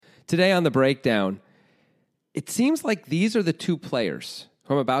today on the breakdown, it seems like these are the two players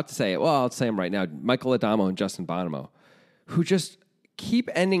who I'm about to say it. Well, I'll say them right now. Michael Adamo and Justin Bonomo, who just keep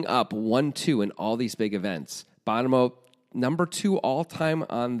ending up 1-2 in all these big events. Bonomo, number 2 all-time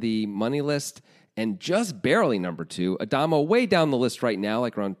on the money list, and just barely number 2. Adamo way down the list right now,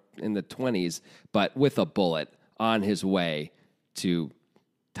 like around in the 20s, but with a bullet on his way to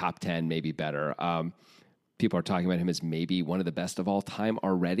top 10, maybe better. People are talking about him as maybe one of the best of all time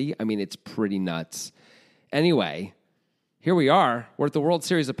already. I mean, it's pretty nuts. Anyway, here we are. We're at the World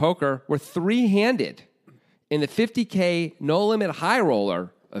Series of Poker. We're three-handed in the 50K No Limit High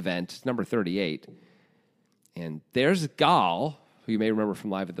Roller event, number 38. And there's Gal, who you may remember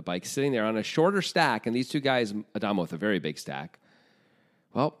from Live at the Bike, sitting there on a shorter stack, and these two guys, Adamo with a very big stack.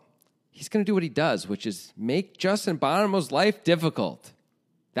 Well, he's going to do what he does, which is make Justin Bonomo's life difficult.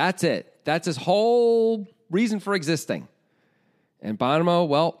 That's it. That's his whole reason for existing. And Bonomo,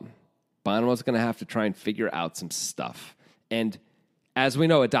 well, Bonomo's going to have to try and figure out some stuff. And as we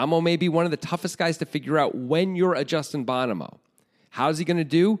know, Adamo may be one of the toughest guys to figure out when you're a Justin Bonomo. How's he going to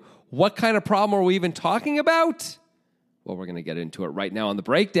do? What kind of problem are we even talking about? Well, we're going to get into it right now on the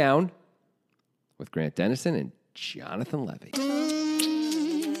breakdown with Grant Dennison and Jonathan Levy.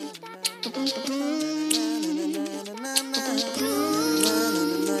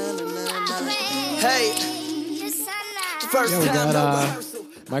 Hey, first We time got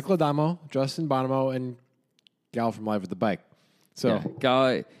Michael Adamo, Justin Bonomo, and Gal from Live with the Bike. So,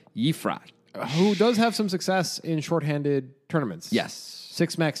 Gal Yifrat. who does have some success in shorthanded tournaments. Yes.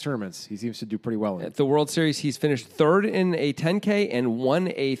 6 max tournaments. He seems to do pretty well in. At the World Series, he's finished third in a 10K and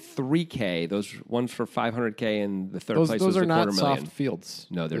won a 3K. Those ones for 500K, and the third place was Those a are not $250,000. soft fields.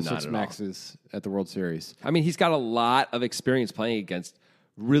 No, they're the not 6 at all. maxes at the World Series. I mean, he's got a lot of experience playing against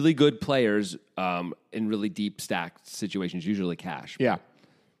really good players in really deep stacked situations, usually cash. Yeah.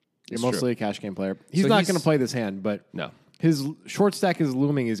 It's Mostly a cash game player. He's So not he's- going to play this hand, but No. his short stack is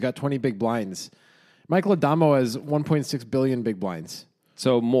looming. He's got 20 big blinds. Michael Adamo has 1.6 billion big blinds.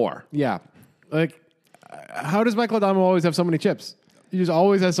 So more. Yeah. Like, how does Michael Adamo always have so many chips? He just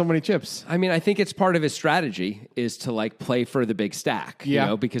always has so many chips. I mean, I think it's part of his strategy is to like play for the big stack, Yeah. you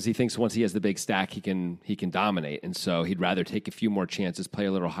know, because he thinks once he has the big stack, he can dominate. And so he'd rather take a few more chances, play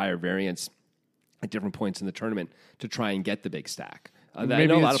a little higher variance at different points in the tournament to try and get the big stack. I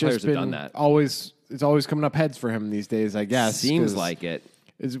know a lot of players have done that. It's always coming up heads for him these days, I guess. Seems 'cause like it.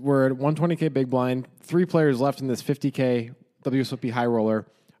 We're at 120K big blind. 3 players left in this 50K WSOP high roller.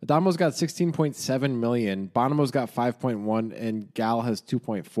 Adamo's got 16.7 million. Bonomo's got 5.1, and Gal has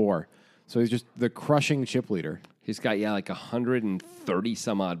 2.4. So he's just the crushing chip leader. He's got, like 130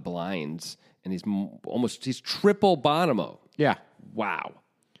 some odd blinds, and he's triple Bonomo. Yeah. Wow.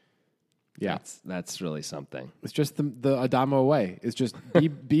 Yeah. That's really something. It's just the Adamo way. It's just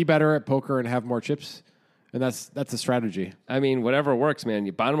be better at poker and have more chips. And that's the strategy. I mean, whatever works, man.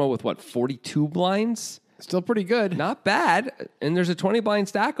 Bonomo with 42 blinds? Still pretty good. Not bad. And there's a 20 blind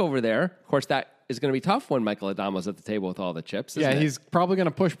stack over there. Of course, that is going to be tough when Michael Adamo's at the table with all the chips. Yeah, isn't it? he's probably going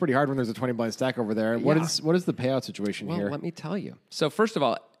to push pretty hard when there's a 20 blind stack over there. What is the payout situation Well, here? let me tell you. So first of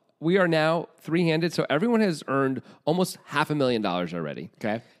all, we are now three-handed, so everyone has earned almost $500,000 already.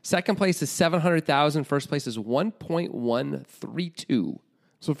 Okay. Second place is $700,000. First place is 1.132.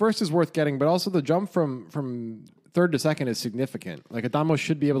 So first is worth getting, but also the jump from third to second is significant. Like Adamo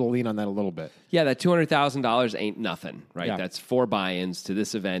should be able to lean on that a little bit. Yeah, that $200,000 ain't nothing, right? Yeah. That's 4 buy-ins to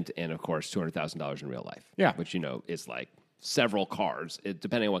this event, and of course, $200,000 in real life. Yeah. Which is like several cars,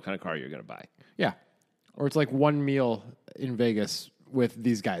 depending on what kind of car you're going to buy. Yeah. Or it's like one meal in Vegas with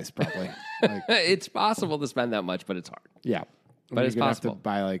these guys, probably. Like, It's possible to spend that much, but it's hard. yeah. But it's You're gonna possible. have to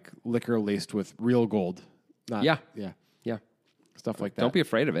buy like liquor laced with real gold. Not, Yeah. Yeah. Yeah. Stuff like that. Don't be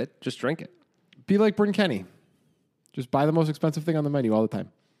afraid of it. Just drink it. Be like Bryn Kenny. Just buy the most expensive thing on the menu all the time.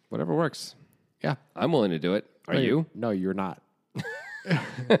 Whatever works. Yeah. I'm willing to do it. Are you? No, you're not.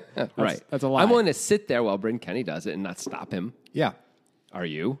 Right. That's a lie. I'm willing to sit there while Bryn Kenny does it and not stop him. Yeah. Are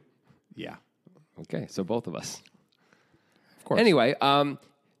you? Yeah. Okay, so both of us. Of course. Anyway,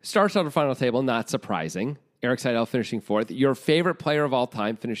 starts on the final table, not surprising. Eric Seidel finishing 4th. Your favorite player of all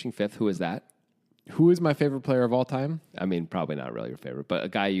time finishing 5th. Who is that? Who is my favorite player of all time? I mean, probably not really your favorite, but a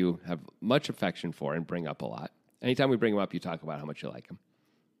guy you have much affection for and bring up a lot. Anytime we bring him up, you talk about how much you like him.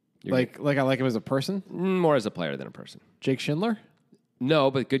 Like I like him as a person? More as a player than a person. Jake Schindler?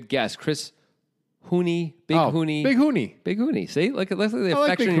 No, but good guess. Chris Hooney. Big Hooney. Big Hooney. Big Hooney. See? Look at the like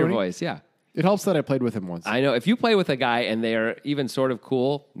affection Big in your Hooney. voice. Yeah. It helps that I played with him once. I know. If you play with a guy and they're even sort of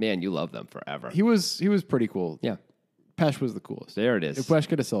cool, man, you love them forever. He was pretty cool. Yeah. Pesh was the coolest. There it is.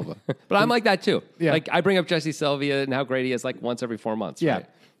 Ipweshka da Silva. But I'm like that too. Yeah. Like I bring up Jesse Sylvia and how great he is like once every 4 months. Yeah. Right?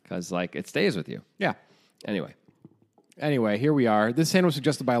 because like it stays with you. Yeah. Anyway, Here we are. This hand was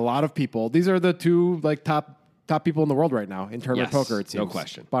suggested by a lot of people. These are the two like top people in the world right now in tournament Yes, poker. It seems no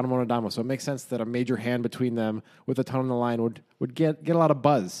question. Bonomo and Adamo. So it makes sense that a major hand between them with a ton on the line would get a lot of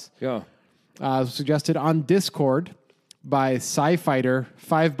buzz. yeah. Suggested on Discord by Sci-Fighter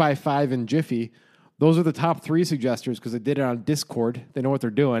 5x5 and Jiffy. Those are the top 3 suggesters because they did it on Discord. They know what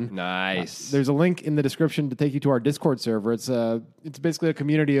they're doing. Nice. There's a link in the description to take you to our Discord server. It's basically a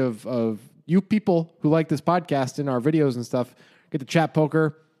community of you people who like this podcast and our videos and stuff. Get to chat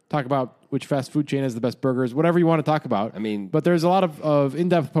poker, talk about which fast food chain has the best burgers, whatever you want to talk about. I mean- but there's a lot of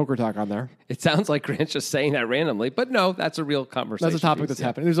in-depth poker talk on there. It sounds like Grant's just saying that randomly, but no, that's a real conversation. That's a topic that's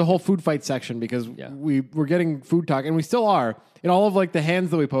happening. There's a whole food fight section because Yeah. we're getting food talk, and we still are. In all of like the hands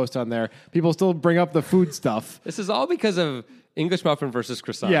that we post on there, people still bring up the food stuff. This is all because of English Muffin versus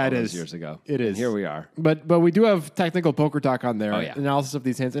Croissant. Yeah, it all those is. years ago. It And is. here we are. But we do have technical poker talk on there. Oh, yeah. Analysis of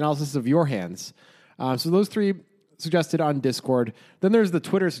these hands, analysis of your hands. So those 3 suggested on Discord. Then there's the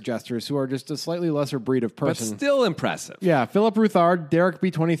Twitter suggesters who are just a slightly lesser breed of But person. still impressive. Yeah, Philip Ruthard, Derek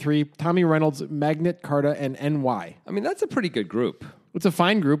B23, Tommy Reynolds, Magnet Carta, and NY. I mean, that's a pretty good group. It's a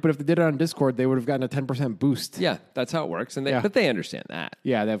fine group, but if they did it on Discord, they would have gotten a 10% boost. Yeah, that's how it works. And Yeah. but they understand that.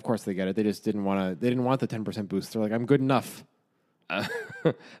 Yeah, of course they get it. They just didn't want to. They didn't want the 10% boost. They're like, I'm good enough.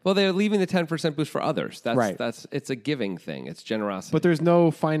 Well, they're leaving the 10% boost for others. That's Right. It's a giving thing. It's generosity. But there's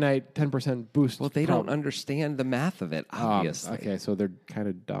no finite 10% boost. well, they don't problem. understand the math of it, obviously. Okay, so they're kind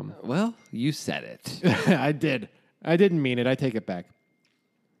of dumb. Well, you said it. I did. I didn't mean it. I take it back.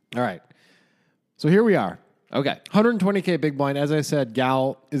 All right. So here we are. Okay. 120K big blind. As I said,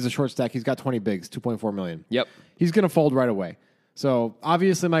 Gal is a short stack. He's got 20 bigs, 2.4 million. Yep. He's going to fold right away. So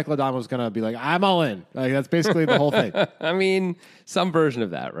obviously Michael Adamo is going to be like, I'm all in. Like, that's basically the whole thing. I mean, some version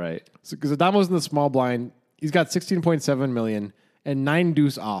of that, right? Because Adamo's in the small blind. He's got 16.7 million and 9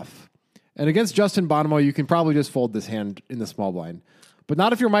 deuce off. And against Justin Bonomo, you can probably just fold this hand in the small blind. But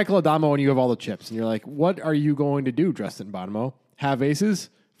not if you're Michael Adamo and you have all the chips. And you're like, what are you going to do, Justin Bonomo? Have aces?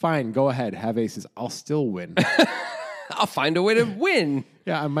 Fine, go ahead. Have aces. I'll still win. I'll find a way to win.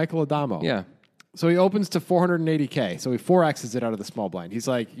 Yeah, I'm Michael Adamo. Yeah. So he opens to 480K. So he 4X's it out of the small blind. He's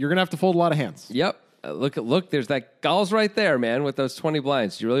like, you're going to have to fold a lot of hands. Yep. Look, there's that Gall's right there, man, with those 20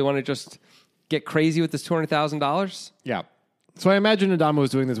 blinds. Do you really want to just get crazy with this $200,000? Yeah. So I imagine Adamo is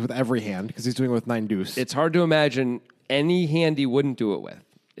doing this with every hand because he's doing it with 9 deuce. It's hard to imagine any hand he wouldn't do it with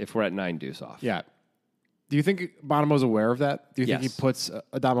if we're at 9 deuce off. Yeah. Do you think Bonomo's aware of that? Do you think Yes. he puts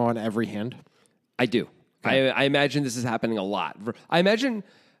Adamo on every hand? I do. I imagine this is happening a lot. I imagine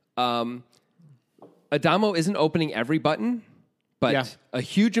Adamo isn't opening every button, but Yeah. a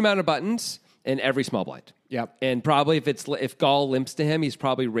huge amount of buttons in every small blind. Yep. And probably if Gall limps to him, he's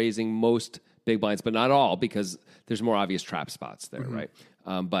probably raising most big blinds, but not all because there's more obvious trap spots there, right?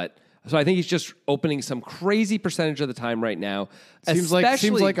 But so I think he's just opening some crazy percentage of the time right now. Seems like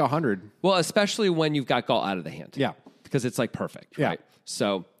 100. Well, especially when you've got Gall out of the hand. Yeah. Because it's like perfect, Yeah. right?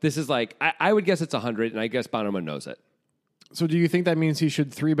 So this is like, I would guess it's 100, and I guess Bonomo knows it. So do you think that means he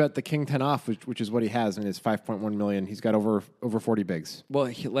should 3-bet the king 10 off, which is what he has in his 5.1 million? He's got over 40 bigs.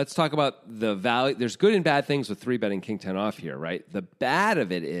 Well, let's talk about the value. There's good and bad things with 3-betting king 10 off here, right? The bad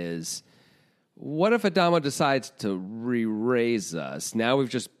of it is, what if Adamo decides to re-raise us? Now we've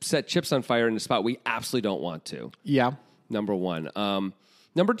just set chips on fire in a spot we absolutely don't want to. Yeah. Number one.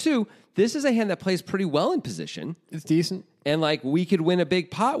 Number two, this is a hand that plays pretty well in position. It's decent. And like we could win a big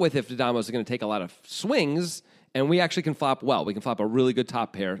pot with if Adamo's going to take a lot of swings, and we actually can flop well. We can flop a really good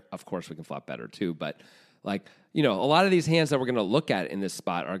top pair. Of course, we can flop better too. But like, you know, a lot of these hands that we're going to look at in this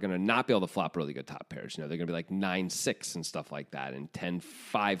spot are going to not be able to flop really good top pairs. You know, they're going to be like 9-6 and stuff like that, and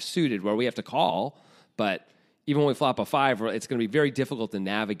 10-5 suited where we have to call. But even when we flop a 5, it's going to be very difficult to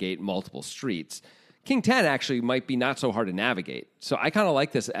navigate multiple streets. King 10 actually might be not so hard to navigate. So I kind of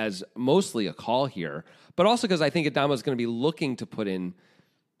like this as mostly a call here, but also because I think Adamo is going to be looking to put in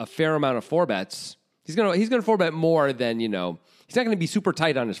a fair amount of 4-bets. He's going to 4-bet more than, you know, he's not going to be super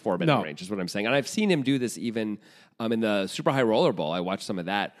tight on his 4-betting range is what I'm saying. And I've seen him do this even in the Super High Roller Bowl. I watched some of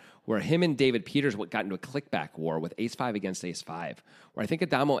that where him and David Peters got into a clickback war with Ace-5 against Ace-5, where I think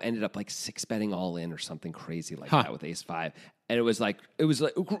Adamo ended up like 6-betting all in or something crazy like that with Ace-5. And it was like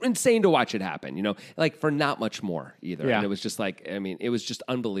insane to watch it happen, you know, like for not much more either. Yeah. And it was just like, I mean, it was just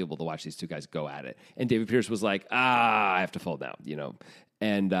unbelievable to watch these two guys go at it. And David Pierce was like, I have to fold now, you know.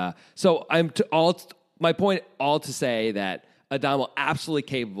 And so my point all to say that Adamo absolutely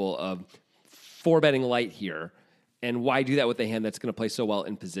capable of 4-betting light here. And why do that with a hand that's going to play so well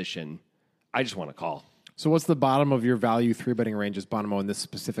in position? I just want to call. So what's the bottom of your value 3-betting range as Bonomo in this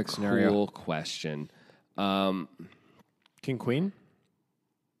specific scenario? Cool question. King Queen?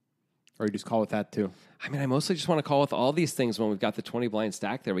 Or you just call with that too? I mean, I mostly just want to call with all these things when we've got the 20 blind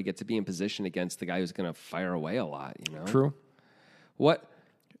stack there. We get to be in position against the guy who's going to fire away a lot, you know? True. What?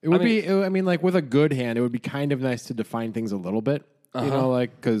 It would be, I mean, like with a good hand, it would be kind of nice to define things a little bit. You know,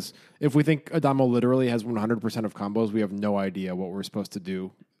 like, because if we think Adamo literally has 100% of combos, we have no idea what we're supposed to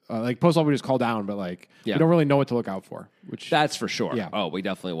do. Like, post-flop, we just call down, but like, we don't really know what to look out for. Which That's for sure. Yeah. Oh, we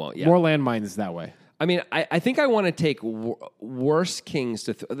definitely won't. Yeah. more landmines that way. I mean, I think I want to take worse kings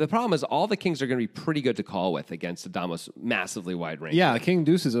to. The problem is all the kings are going to be pretty good to call with against Adamo's massively wide range. Yeah, King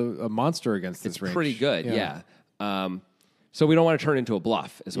Deuce is a monster against this range. Pretty good. Yeah. So we don't want to turn into a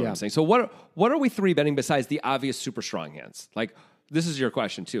bluff, is what I'm saying. So what are we three betting besides the obvious super strong hands? Like, this is your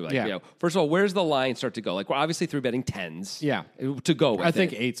question too. Like, you know, first of all, where's the line start to go? Like, we're obviously three betting tens. Yeah, to go with. I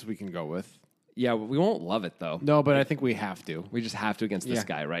think eights we can go with. Yeah, we won't love it though. No, but I think we have to. We just have to against this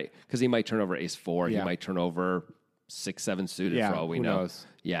guy, right? Because he might turn over ace four. Yeah. He might turn over 6-7 suited Yeah, for all we who know. knows?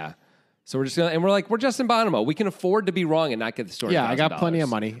 Yeah. So we're just gonna, and we're Justin Bonomo. We can afford to be wrong and not get the story. Yeah, I got plenty of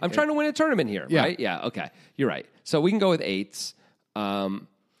money. I'm trying to win a tournament here, right? Yeah. Okay, you're right. So we can go with eights.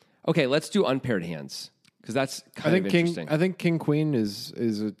 Okay, let's do unpaired hands because that's kind of interesting. I think King Queen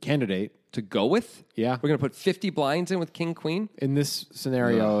is a candidate to go with. Yeah. We're gonna put 50 blinds in with King Queen. in this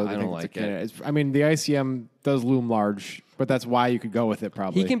scenario. I don't think like it's a candidate. I mean, the ICM does loom large, but that's why you could go with it.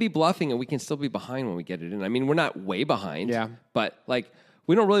 Probably He can be bluffing, and we can still be behind when we get it in. I mean, we're not way behind. Yeah. But like,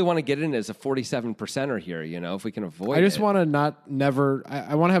 we don't really want to get in as a 47%er here. You know, if we can avoid. I just it. want to never.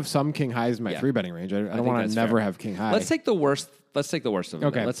 I want to have some king highs in my three betting range. I don't think want that's to never fair. have king high. Let's take the worst. Let's take the worst of them.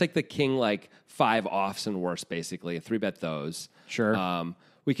 Okay. Let's take the king like 5 offs and worse, basically. Three bet those. Sure.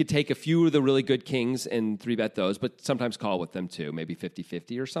 We could take a few of the really good kings and three bet those, but sometimes call with them too, maybe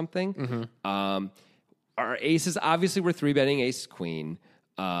 50-50 or something. Mm-hmm. Our aces, obviously, we're three betting ace queen.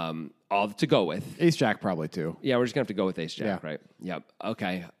 All to go with. Ace Jack probably too. Yeah, we're just gonna have to go with ace jack, Yeah. right? Yep.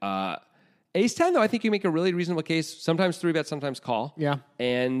 Okay. Ace 10, though, I think you make a really reasonable case. Sometimes three bet, sometimes call. Yeah.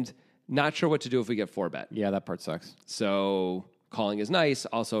 And not sure what to do if we get four bet. Yeah, that part sucks. So calling is nice,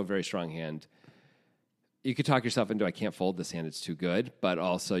 also a very strong hand. You could talk yourself into I can't fold this hand, it's too good. But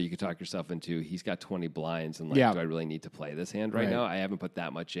also you could talk yourself into he's got 20 blinds and like, Yeah. do I really need to play this hand right Right. now? I haven't put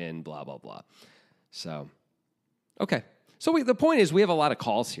that much in, blah, blah, blah. So, okay. So the point is we have a lot of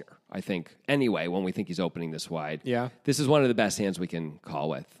calls here, I think, anyway, when we think he's opening this wide. Yeah. This is one of the best hands we can call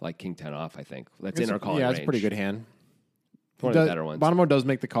with, like king 10 off, I think. That's in our calling Yeah, range. it's a pretty good hand. One of the better ones. Bonomo does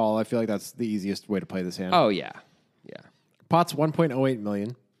make the call. I feel like that's the easiest way to play this hand. Oh, yeah. Yeah. Pot's 1.08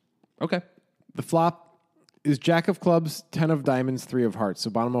 million. Okay. The flop is Jack of clubs, 10 of diamonds, 3 of hearts. So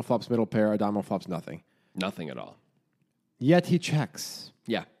Bonomo flops middle pair, Adamo flops nothing. Nothing at all. Yet he checks.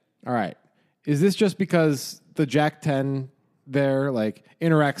 Yeah. All right. Is this just because the Jack 10 there like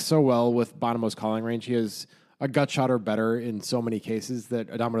interacts so well with Bonomo's calling range? He has a gut shot or better in so many cases that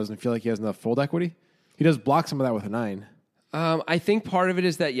Adamo doesn't feel like he has enough fold equity. He does block some of that with a 9. I think part of it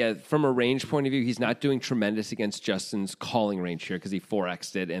is that, yeah, from a range point of view, he's not doing tremendous against Justin's calling range here because he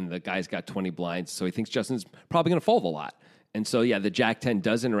 4x'd it and the guy's got 20 blinds. So he thinks Justin's probably going to fold a lot. And so, yeah, the Jack 10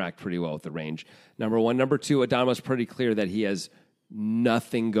 does interact pretty well with the range. Number one. Number two, Adamo's pretty clear that he has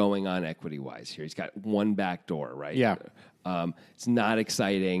nothing going on equity-wise here. He's got one back door, right? Yeah. It's not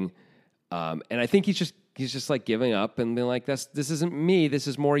exciting. And I think he's just like giving up and being like, this isn't me. This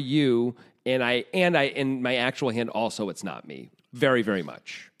is more you. And I in my actual hand also, it's not me. Very, very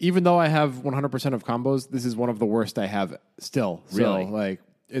much. Even though I have 100% of combos, this is one of the worst I have still. Really? So, like,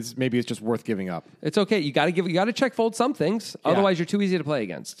 maybe it's just worth giving up. It's okay. You got to check fold some things. Otherwise, you're too easy to play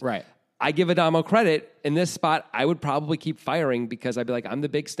against. Right. I give Adamo credit. In this spot, I would probably keep firing because I'd be like, I'm the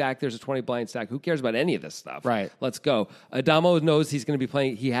big stack. There's a 20 blind stack. Who cares about any of this stuff? Right. Let's go. Adamo knows he's going to be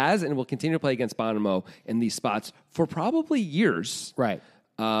playing. He has and will continue to play against Bonomo in these spots for probably years. Right.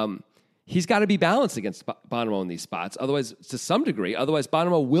 He's got to be balanced against Bonomo in these spots. Otherwise, to some degree,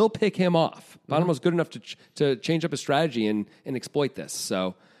 Bonomo will pick him off. Bonomo's good enough to change up his strategy and exploit this.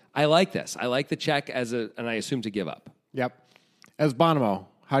 So I like this. I like the check and I assume to give up. Yep. As Bonomo,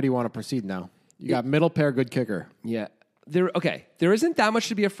 how do you want to proceed now? You got middle pair, good kicker. Yeah. There isn't that much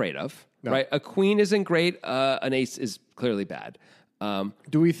to be afraid of, right? A queen isn't great. An ace is clearly bad.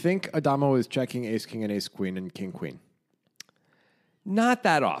 Do we think Adamo is checking ace king and ace queen and king queen? Not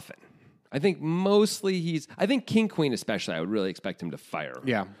that often. I think mostly I think king queen especially, I would really expect him to fire.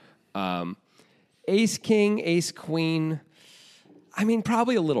 Yeah. Ace king, ace queen, I mean,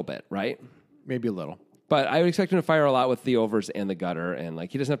 probably a little bit, right? Maybe a little. But I would expect him to fire a lot with the overs and the gutter, and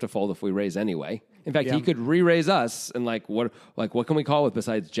like he doesn't have to fold if we raise anyway. In fact, he could re-raise us, and what can we call with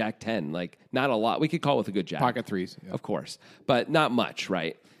besides Jack 10? Like not a lot. We could call with a good Jack, Pocket threes. Yeah. of course, but not much,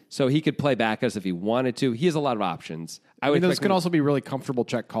 right? So he could play back us if he wanted to. He has a lot of options. I mean, those can also be really comfortable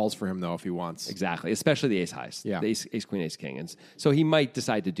check calls for him, though, if he wants. Exactly, especially the ace highs. Yeah. The ace, queen, ace, king. And so he might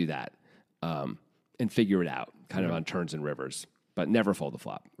decide to do that and figure it out kind of on turns and rivers, but never fold the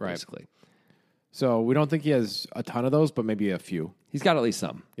flop, basically. So we don't think he has a ton of those, but maybe a few. He's got at least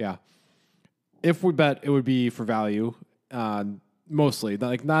some. Yeah. If we bet, it would be for value, mostly.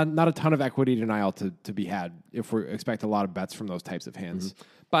 Like not a ton of equity denial to be had if we expect a lot of bets from those types of hands.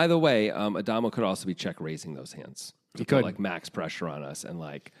 By the way, Adamo could also be check raising those hands. He could. put like max pressure on us, and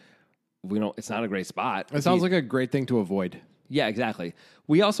like we don't. It's not a great spot. It sounds like a great thing to avoid. Yeah, exactly.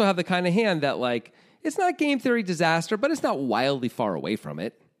 We also have the kind of hand that like it's not game theory disaster, but it's not wildly far away from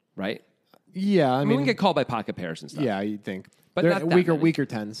it, right? Yeah, I We mean, can get called by pocket pairs and stuff. yeah, you'd think, But they're not that many. weaker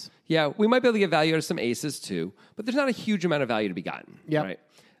tens. Yeah, we might be able to get value out of some aces too, but there's not a huge amount of value to be gotten. Yep. Right.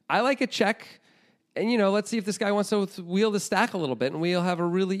 I like a check, and let's see if this guy wants to wheel the stack a little bit, and we'll have a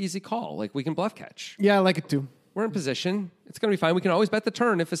really easy call. Like we can bluff catch. Yeah, I like it too. We're in position. It's going to be fine. We can always bet the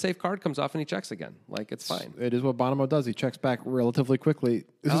turn if a safe card comes off and he checks again. Like it's fine. It is what Bonomo does. He checks back relatively quickly.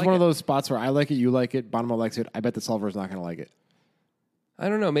 This is like one of it. those spots where I like it, you like it, Bonomo likes it. I bet the solver is not going to like it. I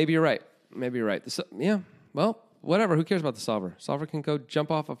don't know. Maybe you're right. Yeah. Well, whatever. Who cares about the solver? Solver can go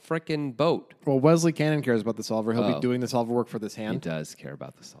jump off a frickin' boat. Well, Wesley Cannon cares about the solver. He'll be doing the solver work for this He hand. does care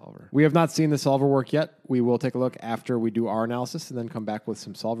about the solver. We have not seen the solver work yet. We will take a look after we do our analysis and then come back with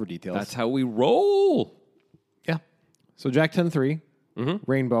some solver details. That's how we roll. Yeah. So Jack 10-3,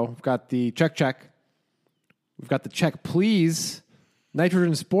 Rainbow. We've got the check. We've got the check, please.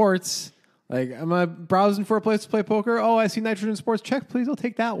 Nitrogen Sports. Like, am I browsing for a place to play poker? Oh, I see Nitrogen Sports. Check, please. I'll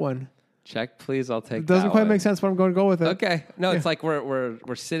take that one. Check, please. I'll take It doesn't that quite one. make sense, but I'm going to go with it. Okay. No, it's like we're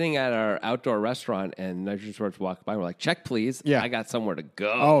sitting at our outdoor restaurant and Nitrogen Sports walk by. And we're like, check, please. Yeah. I got somewhere to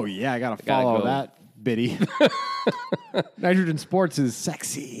go. Oh, yeah. I got to gotta follow go. that biddy. Nitrogen Sports is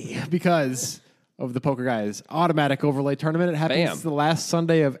sexy because of the Poker Guys automatic overlay tournament. It happens Bam. the last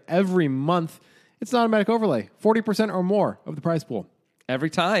Sunday of every month. It's an automatic overlay, 40% or more of the prize pool. Every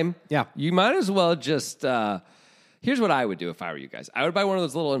time. Yeah. You might as well just. Here's what I would do if I were you guys. I would buy one of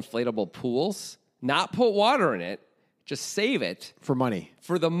those little inflatable pools, not put water in it, just save it For money.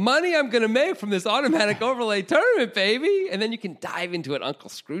 for the money I'm going to make from this automatic overlay tournament, baby. And then you can dive into it Uncle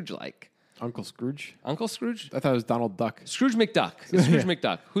Scrooge like. Uncle Scrooge? Uncle Scrooge? I thought it was Donald Duck. Scrooge McDuck. It's Scrooge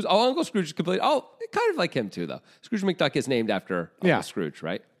McDuck. Uncle Scrooge is complete. Oh, kind of like him too, though. Scrooge McDuck is named after Uncle Yeah. Scrooge,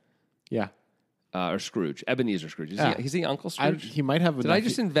 right? Yeah. Or Scrooge. Ebenezer Scrooge. Yeah. Is he Uncle Scrooge? He might have a Did nephew. I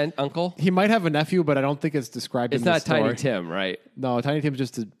just invent Uncle? He might have a nephew, but I don't think it's described It's in the not story. Tiny Tim, right? No, Tiny Tim's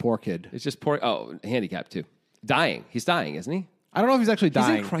just a poor kid. It's just poor. Oh, handicapped too. Dying. He's dying, isn't he? I don't know if he's actually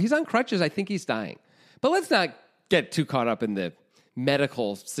dying. He's on crutches. I think he's dying. But let's not get too caught up in the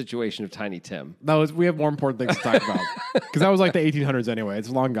medical situation of Tiny Tim. No, we have more important things to talk about. Because that was like the 1800s anyway. It's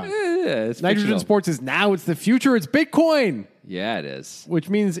long gone. Yeah, it's Nitrogen fictional. Sports is now. It's the future. It's Bitcoin. Yeah, it is. Which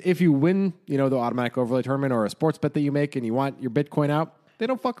means if you win, the automatic overlay tournament or a sports bet that you make and you want your Bitcoin out, they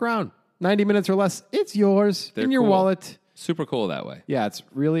don't fuck around. 90 minutes or less, it's yours They're in your cool. wallet. Super cool that way. Yeah, it's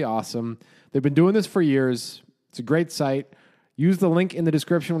really awesome. They've been doing this for years. It's a great site. Use the link in the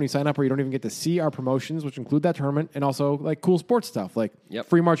description when you sign up where you don't even get to see our promotions, which include that tournament, and also like cool sports stuff like Yep.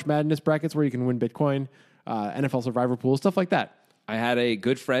 free March Madness brackets where you can win Bitcoin, NFL Survivor Pool, stuff like that. I had a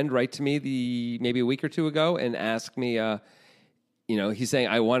good friend write to me maybe a week or two ago and ask me, he's saying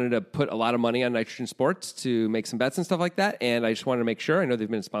I wanted to put a lot of money on Nitrogen Sports to make some bets and stuff like that, and I just wanted to make sure. I know they've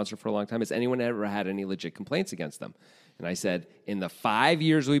been a sponsor for a long time. Has anyone ever had any legit complaints against them? And I said, in the 5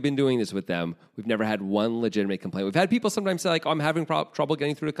 years we've been doing this with them, we've never had one legitimate complaint. We've had people sometimes say, like, oh, I'm having trouble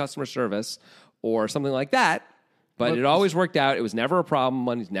getting through to customer service or something like that, but it always worked out. It was never a problem.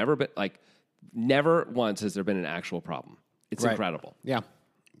 Money's never been, never once has there been an actual problem. It's Right. incredible. Yeah,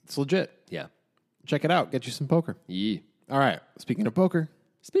 it's legit. Yeah. Check it out. Get you some poker. Yeah. All right. Speaking of poker.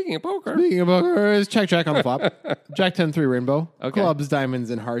 Speaking of poker. Speaking of poker, is check on the flop. Jack 10-3 Rainbow. Okay. Clubs, diamonds,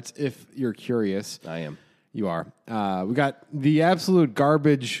 and hearts, if you're curious. I am. You are. We got the absolute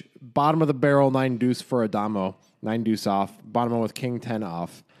garbage, bottom of the barrel 9 deuce for Adamo. 9 deuce off. Bottom with king 10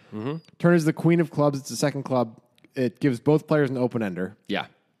 off. Turn is the queen of clubs. It's the second club. It gives both players an open ender. Yeah.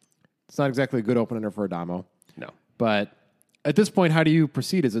 It's not exactly a good open ender for Adamo. No. But at this point, how do you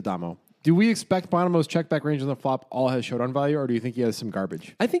proceed as Adamo? Do we expect Bonomo's check back range on the flop all has showdown value, or do you think he has some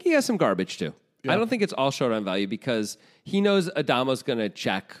garbage? I think he has some garbage too. I don't think it's all showdown value because he knows Adamo's going to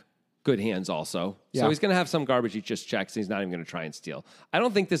check good hands also. Yeah. So he's going to have some garbage he just checks and he's not even going to try and steal. I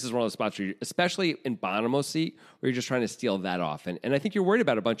don't think this is one of those spots where especially in Bonomo's seat, where you're just trying to steal that off. And I think you're worried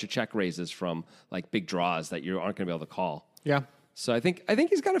about a bunch of check raises from like big draws that you aren't going to be able to call. Yeah. So I think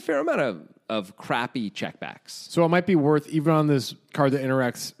he's got a fair amount of crappy checkbacks. So it might be worth, even on this card that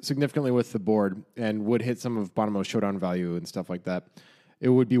interacts significantly with the board and would hit some of Bonomo's showdown value and stuff like that, it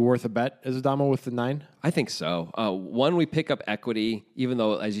would be worth a bet as Adamo with the 9? I think so. One, we pick up equity, even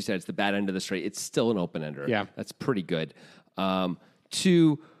though, as you said, it's the bad end of the straight. It's still an open-ender. Yeah. That's pretty good.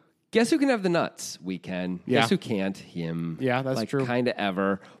 Two, guess who can have the nuts? We can. Yeah. Guess who can't? Him. Yeah, that's true. Kind of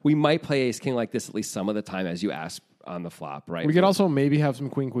ever. We might play ace-king like this at least some of the time, as you asked on the flop, right? We could also maybe have some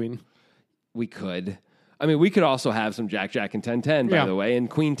queen-queen. We could. I mean, we could also have some jack-jack and 10-10, by the way, and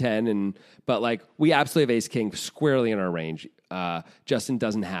queen-10. But, like, we absolutely have ace-king squarely in our range. Justin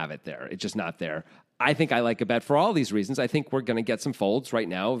doesn't have it there. It's just not there. I think I like a bet for all these reasons. I think we're going to get some folds right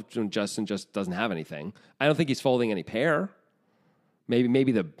now. Justin just doesn't have anything. I don't think he's folding any pair.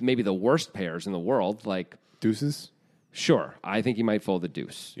 Maybe the worst pairs in the world, like Deuces? Sure. I think he might fold the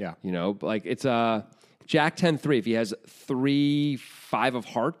deuce. Yeah. You know, like it's a Jack 10-3. If he has 3-5 of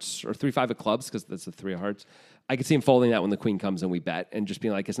hearts or 3-5 of clubs, because that's the 3 of hearts, I could see him folding that when the queen comes and we bet and just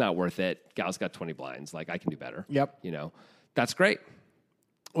being like, it's not worth it. Gal's got 20 blinds. Like, I can do better. Yep. You know, that's great.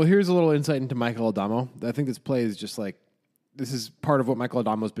 Well, here's a little insight into Michael Adamo. I think this play is just like, this is part of what Michael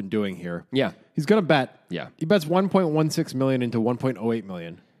Adamo's been doing here. Yeah. He's going to bet. Yeah. He bets 1.16 million into 1.08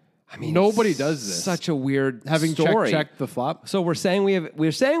 million. I mean, nobody does this. Such a weird Having story. checked the flop. So we're saying we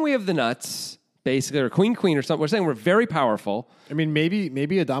have the nuts, basically, or queen or something. We're saying we're very powerful. I mean,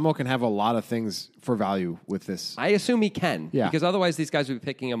 maybe Adamo can have a lot of things for value with this. I assume he can. Yeah. Because otherwise these guys would be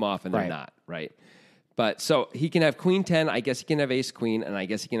picking him off and they're Right. not, right? But so he can have queen 10, I guess he can have ace queen, and I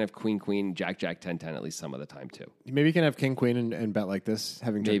guess he can have queen, jack 10 at least some of the time too. Maybe he can have king queen and bet like this,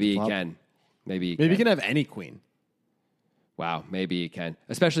 having checked Maybe the he flop. can. Maybe Maybe he can have any queen. Wow, maybe he can.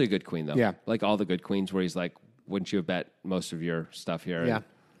 Especially a good queen though. Yeah. Like all the good queens where he's like, wouldn't you have bet most of your stuff here? Yeah. And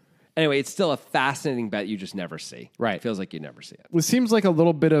anyway, it's still a fascinating bet you just never see. Right. It feels like you never see it. It seems like a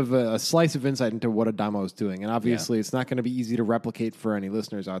little bit of a slice of insight into what Adamo is doing. And obviously, it's not going to be easy to replicate for any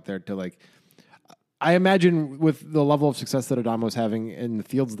listeners out there to like. I imagine with the level of success that Adamo is having in the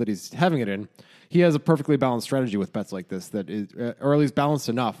fields that he's having it in, he has a perfectly balanced strategy with bets like this that is, or at least balanced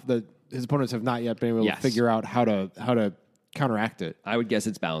enough that his opponents have not yet been able to figure out how to counteract it. I would guess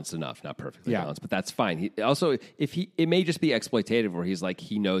it's balanced enough, not perfectly Yeah. balanced, but that's fine. He also, it may just be exploitative where he's like,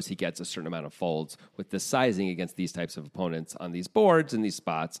 he knows he gets a certain amount of folds with this sizing against these types of opponents on these boards and these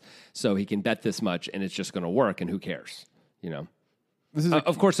spots. So he can bet this much and it's just going to work and who cares, you know? This is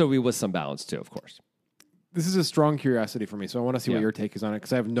Of course, there'll be with some balance too, of course. this is a strong curiosity for me, so I want to see what Yeah. your take is on it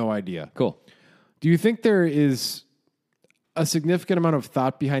because I have no idea. Cool. Do you think there is a significant amount of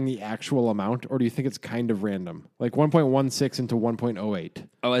thought behind the actual amount, or do you think it's kind of random? Like 1.16 into 1.08?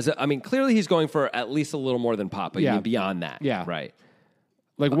 I mean, clearly he's going for at least a little more than pot, but you Yeah. mean beyond that. Yeah. Right.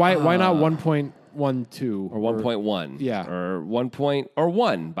 Like why not 1.12 Or 1.1. Yeah. Or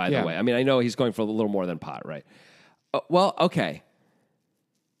 1, by Yeah. the way. I mean, I know he's going for a little more than pot, right? Well, okay.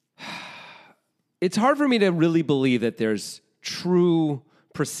 It's hard for me to really believe that there's true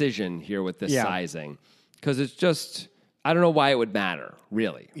precision here with this Yeah. sizing because it's just, I don't know why it would matter,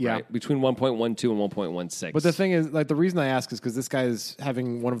 really. Yeah. Right? Between 1.12 and 1.16. But the thing is, like, the reason I ask is because this guy is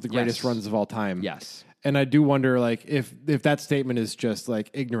having one of the greatest Yes. runs of all time. Yes. And I do wonder, like, if that statement is just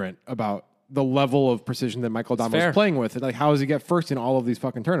like ignorant about the level of precision that Michael Adamo fair. is playing with. Like, how does he get first in all of these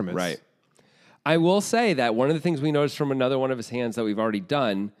fucking tournaments? Right. I will say that one of the things we noticed from another one of his hands that we've already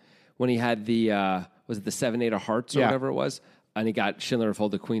done when he had the, was it the 7-8 of hearts or Yeah. whatever it was? And he got Schindler to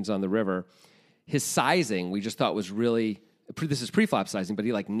fold the queens on the river. His sizing, we just thought was really, this is pre-flop sizing, but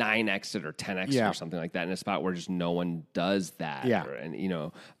he like 9X'd it or 10X'd Yeah. or something like that in a spot where just no one does that. Yeah. And, you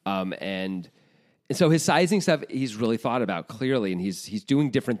know, and so his sizing stuff, he's really thought about clearly, and he's doing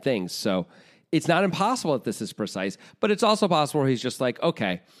different things. So it's not impossible that this is precise, but it's also possible where he's just like,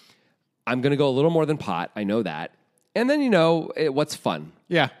 okay, I'm going to go a little more than pot. I know that. And then, you know, what's fun?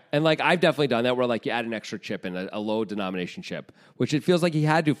 Yeah. And like I've definitely done that where like you add an extra chip and a low denomination chip, which it feels like he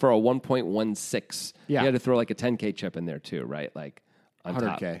had to for a 1.16. Yeah. He had to throw like a 10K chip in there too, right? Like on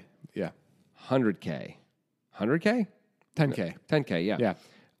 100K. top. Yeah. 100K. 100K? 10K. 10K, yeah. Yeah.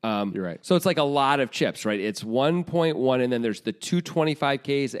 You're right. So it's like a lot of chips, right? It's 1.1 and then there's the two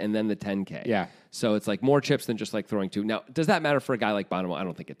 25Ks and then the 10K. Yeah. So it's like more chips than just like throwing two. Now, does that matter for a guy like Bonomo? I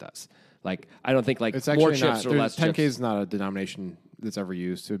don't think it does. Like, I don't think like It's actually more chips not. or less 10K chips. is not a denomination that's ever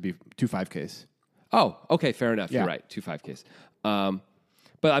used. So it would be 2 5Ks. Oh, okay, fair enough. Yeah. You're right. 2 5Ks.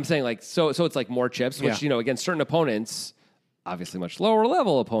 But I'm saying like so it's like more chips, which Yeah. you know against certain opponents, obviously much lower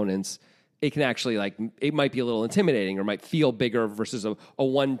level opponents, it can actually like it might be a little intimidating or might feel bigger versus a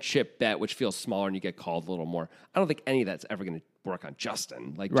one chip bet which feels smaller and you get called a little more. I don't think any of that's ever going to work on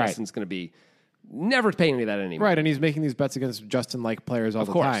Justin. Like Right. Justin's going to be Never paying me that anymore. Right, and he's making these bets against Justin-like players all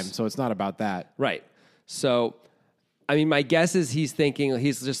the course. time, so it's not about that. Right. So, I mean, my guess is he's thinking,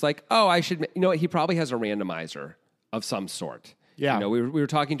 he's just like, oh, I should, you know what? He probably has a randomizer of some sort. Yeah. You know, we were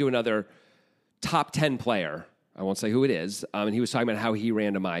talking to another top 10 player. I won't say who it is. And he was talking about how he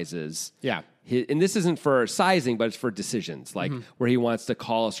randomizes. Yeah. And this isn't for sizing, but it's for decisions, like where he wants to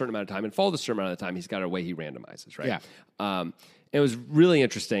call a certain amount of time and fold a certain amount of time. He's got a way he randomizes, right? Yeah. It was really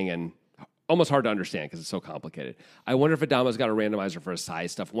interesting and almost hard to understand because it's so complicated. I wonder if Adamo's got a randomizer for his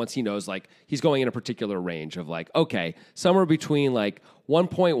size stuff once he knows, like, he's going in a particular range of, like, okay, somewhere between, like,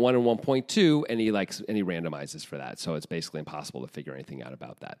 1.1 and 1.2, and he randomizes for that. So it's basically impossible to figure anything out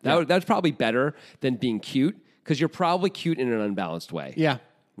about that. That's probably better than being cute because you're probably cute in an unbalanced way. Yeah.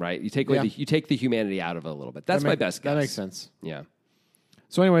 Right? You take away you take the humanity out of it a little bit. That's my best guess. That makes sense. Yeah.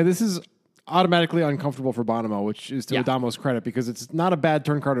 So anyway, this is automatically uncomfortable for Bonomo, which is to Yeah. Adamo's credit because it's not a bad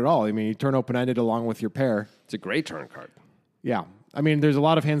turn card at all. I mean, you turn open-ended along with your pair. It's a great turn card. Yeah. I mean, there's a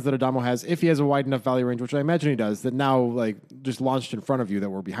lot of hands that Adamo has, if he has a wide enough value range, which I imagine he does, that now like just launched in front of you that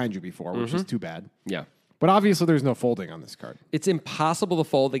were behind you before, which is too bad. Yeah. But obviously there's no folding on this card. It's impossible to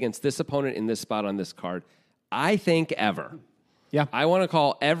fold against this opponent in this spot on this card, I think, ever. Yeah. I want to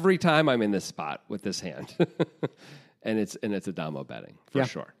call every time I'm in this spot with this hand. and it's Adamo betting, for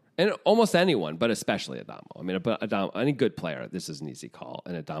sure. And almost anyone, but especially Adamo. I mean, Adamo, any good player, this is an easy call.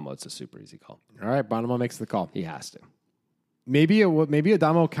 And Adamo, it's a super easy call. All right, Bonomo makes the call. He has to. Maybe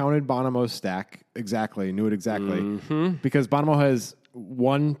Adamo counted Bonomo's stack exactly, knew it exactly, because Bonomo has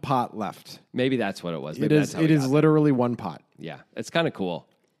one pot left. Maybe that's what it was. It Maybe is. that's how It is literally one pot. Yeah, it's kind of cool.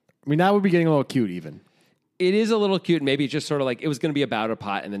 I mean, that would be getting a little cute, even. It is a little cute. Maybe just sort of like it was going to be about a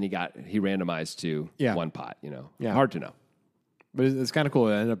pot, and then he randomized to one pot. You know, hard to know. But it's kind of cool.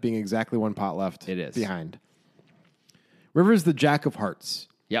 It ended up being exactly one pot left. It is behind. River is the Jack of Hearts.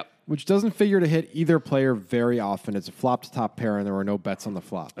 Yep. Which doesn't figure to hit either player very often. It's a flop to top pair, and there were no bets on the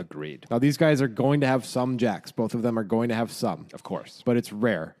flop. Agreed. Now, these guys are going to have some jacks. Both of them are going to have some. Of course. But it's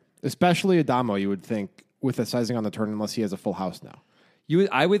rare. Especially Adamo, you would think, with a sizing on the turn, unless he has a full house now.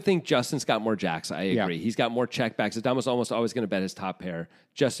 I would think Justin's got more jacks. I agree. Yeah. He's got more checkbacks. Adamo's almost always going to bet his top pair.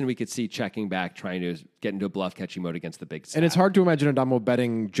 Justin, we could see checking back, trying to get into a bluff catching mode against the big stack. And it's hard to imagine Adamo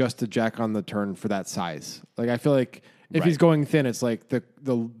betting just a jack on the turn for that size. Like, I feel like if he's going thin, it's like the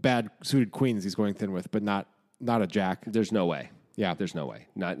bad suited queens he's going thin with, but not a jack. There's no way. Yeah. There's no way.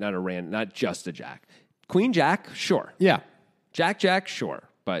 Not just a jack. Queen jack, sure. Yeah. Jack, sure.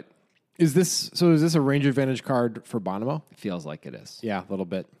 But Is this a range advantage card for Bonomo? it feels like it is. Yeah, a little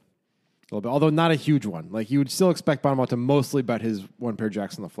bit. Although not a huge one. Like, you would still expect Bonomo to mostly bet his one pair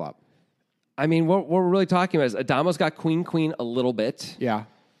jacks on the flop. I mean, what we're really talking about is Adamo's got queen a little bit. Yeah.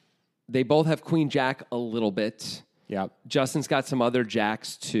 They both have queen jack a little bit. Yeah. Justin's got some other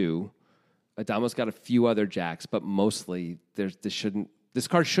jacks too. Adamo's got a few other jacks, but mostly this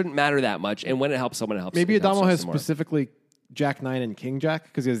card shouldn't matter that much. And when it helps someone, it helps. Maybe it helps Adamo has us more. specifically Jack 9 and King Jack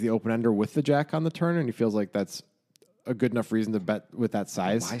because he has the open ender with the jack on the turn, and he feels like that's a good enough reason to bet with that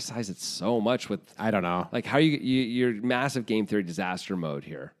size. Why size it so much with? I don't know. Like how you're massive game theory disaster mode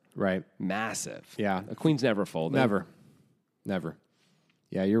here. Right. Massive. Yeah. A queen's never folded. Never.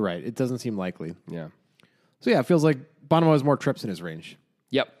 Yeah, you're right. It doesn't seem likely. Yeah. So yeah, it feels like Bonomo has more trips in his range.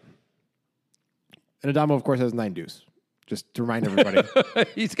 Yep. And Adamo, of course, has 9 deuce. Just to remind everybody.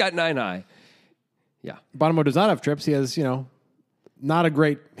 He's got 9 high. Yeah. Bonomo does not have trips. He has, not a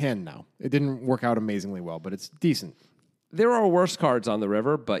great hand now. It didn't work out amazingly well, but it's decent. There are worse cards on the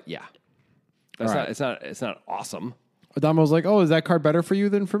river, but yeah. That's All right. It's not awesome. Adamo's like, oh, is that card better for you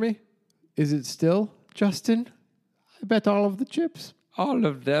than for me? Is it still, Justin? I bet all of the chips. All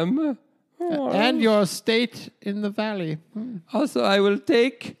of them. And your estate in the valley. Also, I will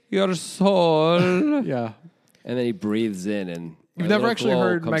take your soul. Yeah. And then he breathes in, and You've a never little actually glow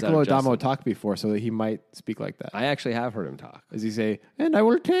heard comes Michael out of Adamo Justin. talk before, so he might speak like that. I actually have heard him talk. Does he say, and I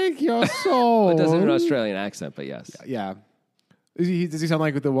will take your soul? It doesn't have an Australian accent, but yes. Yeah. Does he sound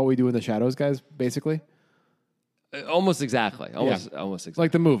like What We Do in the Shadows guys, basically? Almost exactly. Almost It's exactly.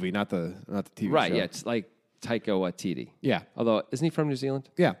 like the movie, not the TV Right, show. yeah. It's like Taika Waititi. Yeah. Although, isn't he from New Zealand?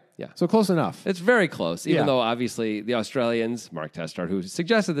 Yeah. Yeah. So close enough. It's very close, even Yeah. though obviously the Australians, Mark Testard, who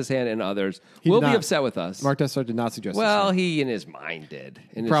suggested this hand, and others, He will did be not. upset with us. Mark Tessar did not suggest Well, this. he in his mind did.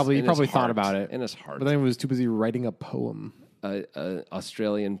 In He his probably heart. thought about it. In his heart. But then he was too busy writing a poem. An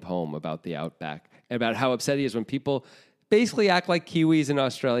Australian poem about the outback, and about how upset he is when people basically act like Kiwis and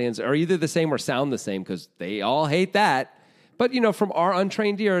Australians are either the same or sound the same, because they all hate that. But, from our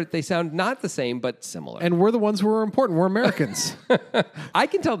untrained ear, they sound not the same, but similar. And we're the ones who are important. We're Americans. I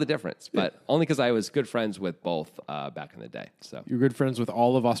can tell the difference, but only because I was good friends with both back in the day. So You're good friends with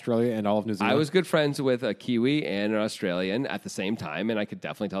all of Australia and all of New Zealand. I was good friends with a Kiwi and an Australian at the same time, and I could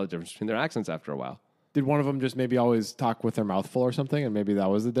definitely tell the difference between their accents after a while. Did one of them just maybe always talk with their mouth full or something, and maybe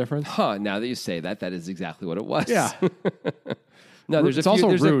that was the difference? Now that you say that, that is exactly what it was. Yeah. No, It's also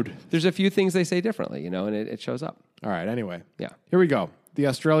rude. There's a few things they say differently, and it shows up. All right, anyway. Yeah. Here we go. The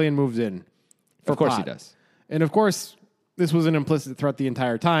Australian moves in. For Of course pot. he does. And of course, this was an implicit threat the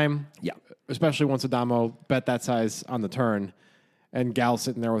entire time. Yeah. Especially once Adamo bet that size on the turn, and Gal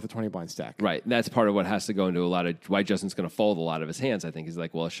sitting there with a 20 blind stack. Right. And that's part of what has to go into a lot of why Justin's going to fold a lot of his hands. I think he's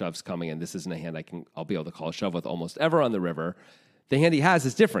like, well, a shove's coming, and this isn't a hand I'll be able to call a shove with almost ever on the river. The hand he has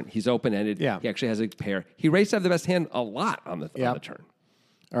is different. He's open-ended. Yeah. He actually has a pair. He raised to have the best hand a lot on the turn.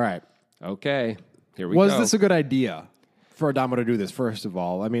 All right. Okay. Here we go. Was this a good idea for Adamo to do this, first of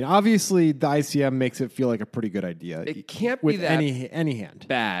all? I mean, obviously, the ICM makes it feel like a pretty good idea. It can't with be that any hand.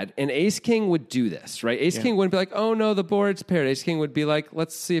 bad. And Ace King would do this, right? Ace King wouldn't be like, oh, no, the board's paired. Ace King would be like,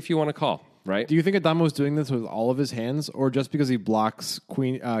 let's see if you want to call, right? Do you think Adamo's doing this with all of his hands, or just because he blocks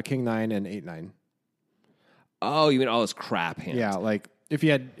King 9 and 8 9? Oh, you mean all his crap hands? Yeah, like if he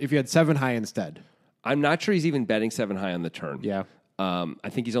had 7 high instead. I'm not sure he's even betting 7 high on the turn. Yeah. I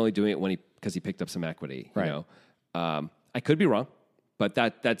think he's only doing it because he picked up some equity. Right. You know? I could be wrong, but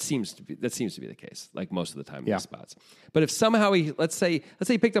that seems to be the case, like most of the time in these spots. But if somehow let's say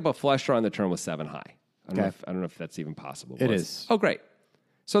he picked up a flush draw on the turn with 7 high. I don't know if that's even possible. It is. Oh, great.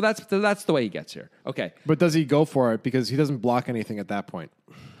 So that's the way he gets here. Okay. But does he go for it because he doesn't block anything at that point?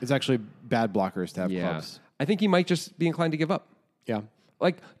 It's actually bad blockers to have clubs. I think he might just be inclined to give up. Yeah.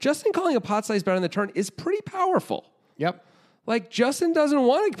 Like, Justin calling a pot size bet on the turn is pretty powerful. Yep. Like, Justin doesn't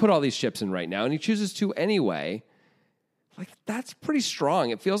want to put all these chips in right now, and he chooses to anyway. Like, that's pretty strong.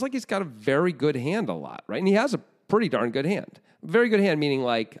 It feels like he's got a very good hand a lot, right? And he has a pretty darn good hand. Very good hand, meaning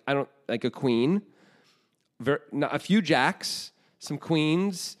like a queen, a few jacks, some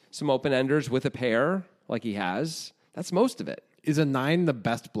queens, some open-enders with a pair like he has. That's most of it. Is a 9 the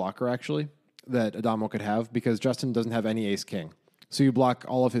best blocker, actually, that Adamo could have? Because Justin doesn't have any ace-king. So you block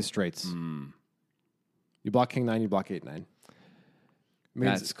all of his straights. You block king 9, you block 8 9.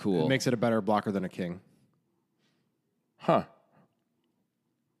 That's cool. It makes it a better blocker than a king. Huh.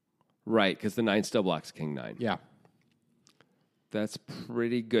 Right, because the 9 still blocks king 9. Yeah. That's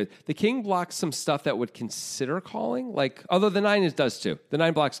pretty good. The king blocks some stuff that would consider calling, like although the 9 does too. The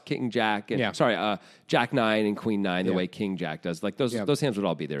 9 blocks king jack and jack 9 and queen 9 the way king jack does. Like those hands would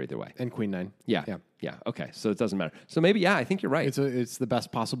all be there either way. And queen 9. Yeah. Okay, so it doesn't matter. So maybe I think you're right. It's the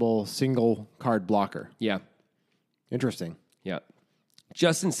best possible single card blocker. Yeah. Interesting. Yeah.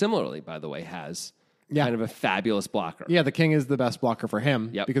 Justin similarly, by the way, has kind of a fabulous blocker. Yeah, the king is the best blocker for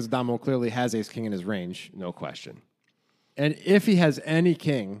him because Adamo clearly has ace king in his range. No question. And if he has any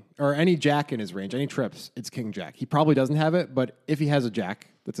king or any jack in his range, any trips, it's king jack. He probably doesn't have it, but if he has a jack,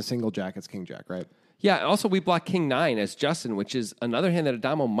 that's a single jack, it's king jack, right? Yeah, and also we block king 9 as Justin, which is another hand that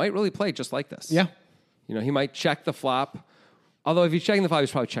Adamo might really play just like this. Yeah. You know, he might check the flop. Although if he's checking the flop,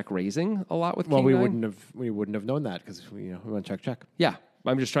 he's probably check raising a lot with king 9. We wouldn't have known that because we want to check. Yeah.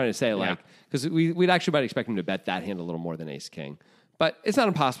 I'm just trying to say because we'd actually might expect him to bet that hand a little more than ace king. But it's not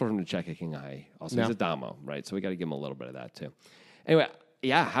impossible for him to check a king high. Also, he's Adamo, right? So we got to give him a little bit of that too. Anyway,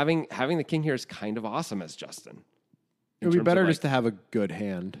 having the king here is kind of awesome as Justin. It would be better just to have a good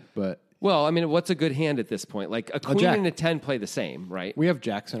hand, but... Well, I mean, what's a good hand at this point? Like a queen and a 10 play the same, right? We have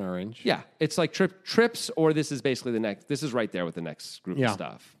jacks in our range. Yeah, it's like trips, or this is basically the next. This is right there with the next group of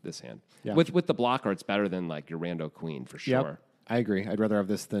stuff. This hand, with the blocker, it's better than like your rando queen for sure. Yep. I agree. I'd rather have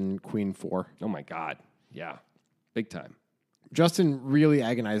this than queen 4. Oh my god, yeah, big time. Justin really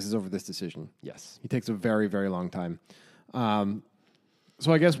agonizes over this decision. Yes, he takes a very, very long time.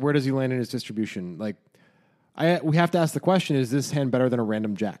 So I guess where does he land in his distribution? Like, we have to ask the question: is this hand better than a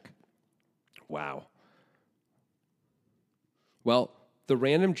random jack? Wow. Well, the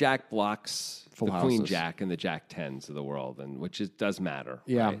random jack blocks Full the houses. queen jack and the jack 10s of the world, and which does matter.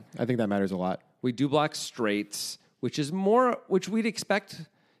 Yeah, right? I think that matters a lot. We do block straights, which we'd expect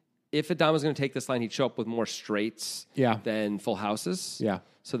if Adamo's going to take this line, he'd show up with more straights than full houses. Yeah.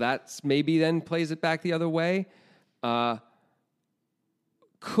 So that's maybe then plays it back the other way.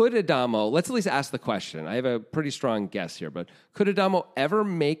 Could Adamo, let's at least ask the question. I have a pretty strong guess here, but could Adamo ever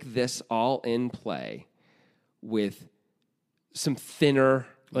make this all in play with some thinner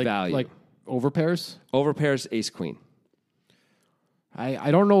value? Like overpairs? Overpairs ace queen. I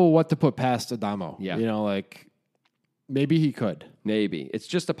don't know what to put past Adamo. Yeah. You know, like maybe he could. Maybe. It's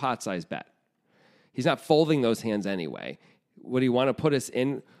just a pot size bet. He's not folding those hands anyway. Would he want to put us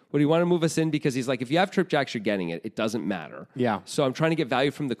in? Would he want to move us in because he's like, if you have trip jacks, you're getting it. It doesn't matter. Yeah. So I'm trying to get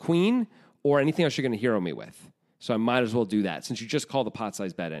value from the queen or anything else you're going to hero me with. So I might as well do that since you just call the pot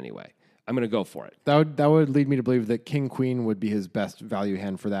size bet anyway. I'm going to go for it. That would lead me to believe that King Queen would be his best value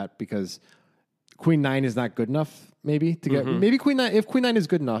hand for that because Queen 9 is not good enough. Maybe to get maybe Queen 9. If Queen 9 is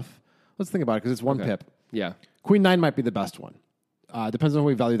good enough, let's think about it because it's one pip. Yeah. Queen 9 might be the best one. Depends on how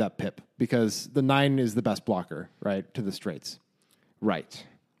we value that pip because the 9 is the best blocker, right, to the straights. Right.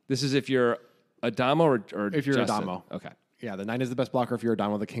 This is if you're Adamo or If you're Justin. Adamo. Okay. Yeah, the 9 is the best blocker if you're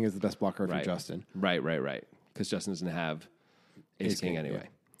Adamo. The King is the best blocker if Right. you're Justin. Right. Because Justin doesn't have ace king anyway.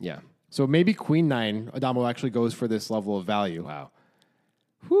 Yeah. So maybe Queen 9, Adamo actually goes for this level of value. Wow.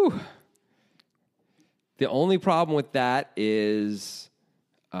 Whew. The only problem with that is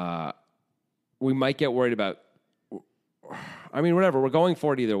we might get worried about. I mean, whatever. We're going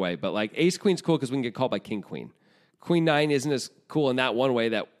for it either way. But like ace queen's cool because we can get called by king queen. Queen 9 isn't as cool in that one way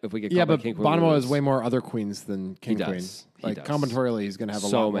that if we get called by king queen. Bonomo has way more other queens than king He queen. does. He Like does. combinatorially, he's going to have a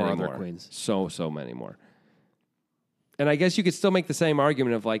lot more other queens. So many more. And I guess you could still make the same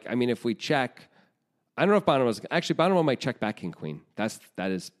argument of like, I mean, if we check, I don't know if Bonomo might check back king queen. That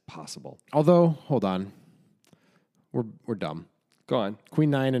is possible. Although, hold on, we're dumb. Go on.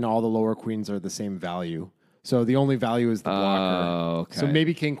 Queen 9 and all the lower queens are the same value. So the only value is the blocker. Okay. So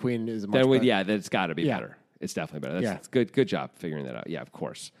maybe king queen is a much Then better. yeah, that's got to be Yeah. better. It's definitely better. That's Yeah. good job figuring that out. Yeah, of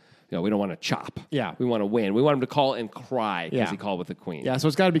course. You know, we don't want to chop. Yeah. We want to win. We want him to call and cry because Yeah. he called with the queen. Yeah, so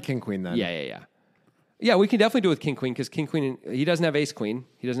it's got to be king queen then. Yeah. Yeah, we can definitely do it with king queen because king queen, he doesn't have ace queen.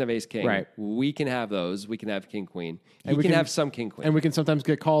 He doesn't have ace king. Right. We can have those. We can have king queen. And He we can can- have some king queen. And we can sometimes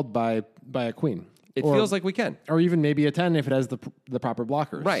get called by a queen. It Or- feels like we can. Or even maybe a 10 if it has the proper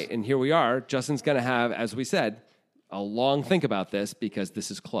blockers. Right. And here we are. Justin's going to have, as we said, a long think about this because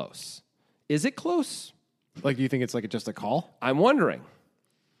this is close. Is it close? Like, do you think it's like just a call? I'm wondering.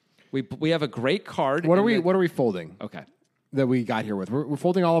 We have a great card. What are in we folding Okay. that we got here with? We're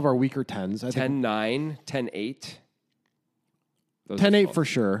folding all of our weaker 10s. I think 10-9, 10-8. 10-8 for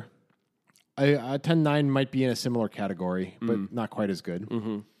sure. A 10-9 might be in a similar category, but not quite as good.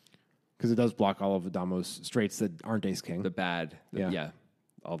 Because it does block all of Adamo's straights that aren't ace king. The bad. Yeah.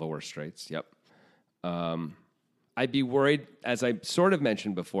 All the worst straights. Yep. I'd be worried, as I sort of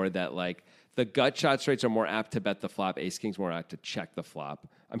mentioned before, that like the gut shot straights are more apt to bet the flop. Ace king's more apt to check the flop.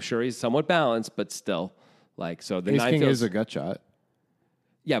 I'm sure he's somewhat balanced, but still. Like, so the ace 9 king feels, is a gut shot.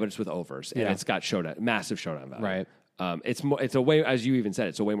 yeah, but it's with overs and Yeah. it's got massive showdown value. Right. It's a way, as you even said,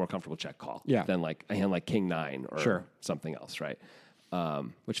 it's a way more comfortable check call Yeah. than like a hand like king 9 or Sure. something else, right?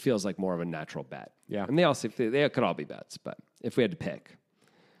 Which feels like more of a natural bet. Yeah. And they could all be bets, but if we had to pick.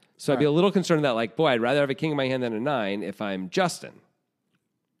 So I'd be a little concerned that like, boy, I'd rather have a king in my hand than a 9 if I'm Justin.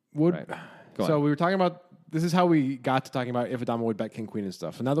 Would Right. Go so on. we were talking about this is how we got to talking about if Adamo would bet king queen and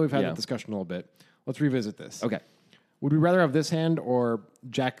stuff. And now that we've had Yeah. that discussion a little bit, let's revisit this. Okay. Would we rather have this hand or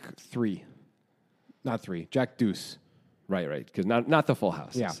Jack 3? Not 3, Jack deuce. Right. Because not the full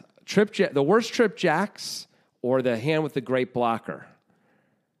houses. Yeah. The worst trip jacks or the hand with the great blocker.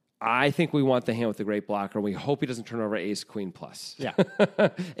 I think we want the hand with the great blocker. We hope he doesn't turn over ace queen plus. Yeah.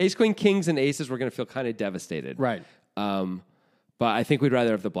 Ace queen kings and aces, we're going to feel kind of devastated. Right. But I think we'd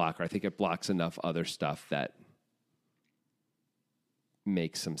rather have the blocker. I think it blocks enough other stuff that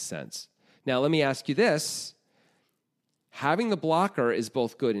makes some sense. Now, let me ask you this. Having the blocker is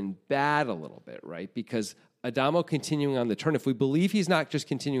both good and bad a little bit, right? Because Adamo continuing on the turn, if we believe he's not just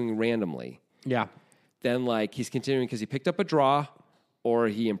continuing randomly, Yeah. then like he's continuing because he picked up a draw or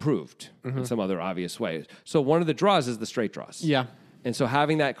he improved in some other obvious way. So one of the draws is the straight draws. Yeah. And so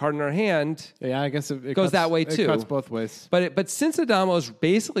having that card in our hand, Yeah, I guess it Goes cuts, that way, too. It cuts both ways. but since Adamo's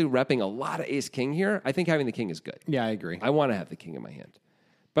basically repping a lot of ace king here, I think having the king is good. Yeah, I agree. I want to have the king in my hand.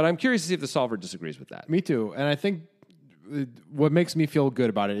 But I'm curious to see if the solver disagrees with that. Me too. And I think what makes me feel good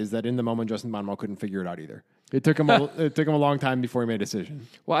about it is that in the moment, Justin Bonomo couldn't figure it out either. It took him a long time before he made a decision.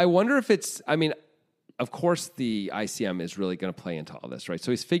 Well, I wonder if it's, I mean, of course the ICM is really going to play into all this, right?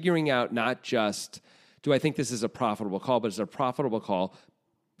 So he's figuring out not just, do I think this is a profitable call, but is it a profitable call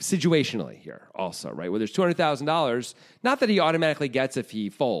situationally here also, right? Where there's $200,000, not that he automatically gets if he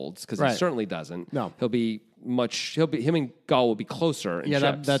folds, because he Right. certainly doesn't. No. Him and Gall will be closer in Yeah,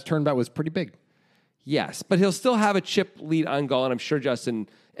 chips. that turn bet was pretty big. Yes, but he'll still have a chip lead on Gall, and I'm sure Justin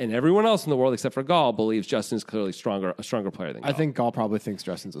and everyone else in the world except for Gall believes Justin's clearly a stronger player than Gall. I think Gall probably thinks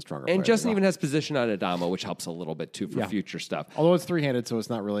Justin's a stronger player. And Justin than even has position on Adamo, which helps a little bit too for Yeah. future stuff. Gall. Although it's three-handed, so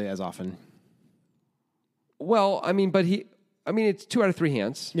it's not really as often. Well, I mean, it's 2 out of 3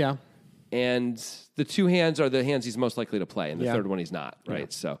 hands, Yeah. and the 2 hands are the hands he's most likely to play, and the Yeah. third one he's not,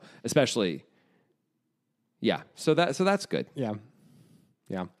 right? So, especially, Yeah. So that's good. Yeah.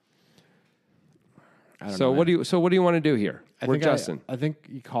 Yeah. I don't So know. what do you want to do here? We're think Justin. I think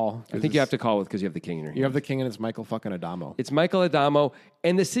you call. I think you have to call with because you have the king in your hand. You have the king, and it's Michael fucking Adamo. It's Michael Adamo.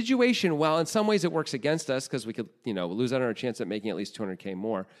 And the situation, while in some ways it works against us because we could, lose out on our chance at making at least $200K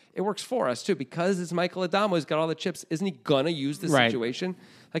more, it works for us too because it's Michael Adamo. He's got all the chips. Isn't he going to use this Right. situation?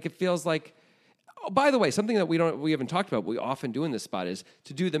 Like it feels like... Oh, by the way, something that we haven't talked about, we often do in this spot is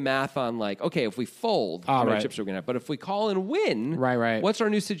to do the math on like, okay, if we fold, how many right. chips are we going to have? But if we call and win, Right. what's our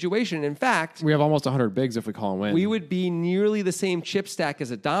new situation? In fact, We have almost 100 bigs if we call and win. we would be nearly the same chip stack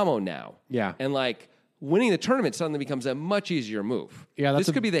as Adamo now. Yeah. And like winning the tournament suddenly becomes a much easier move. Yeah,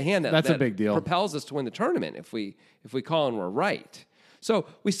 this could be the hand that's a that big deal. propels us to win the tournament if we call and we're right. So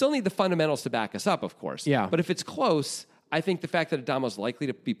we still need the fundamentals to back us up, of course. Yeah. But if it's close, I think the fact that Adamo's likely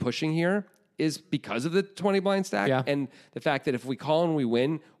to be pushing here is because of the 20 blind stack. Yeah. And the fact that if we call and we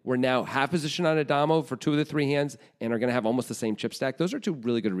win, we're now half position on Adamo for 2 of the 3 hands and are going to have almost the same chip stack. Those are 2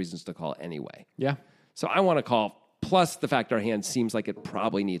 really good reasons to call anyway. Yeah. So I want to call, plus the fact our hand seems like it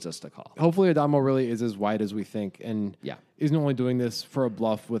probably needs us to call. Hopefully Adamo really is as wide as we think and Yeah. isn't only doing this for a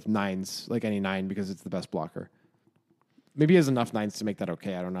bluff with 9s, like any 9, because it's the best blocker. Maybe he has enough 9s to make that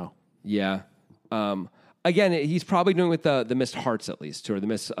okay. I don't know. Yeah. Again, he's probably doing with the missed hearts at least, or the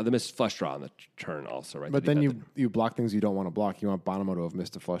missed flush draw on the turn also, right? But then you block things you don't want to block. You want Bonomo to have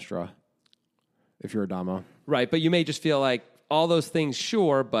missed a flush draw if you're Adamo. Right, but you may just feel like all those things,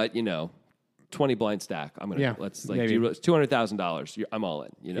 sure, but 20 blind stack. I'm gonna Yeah, let's like maybe. it's $200,000. I'm all in.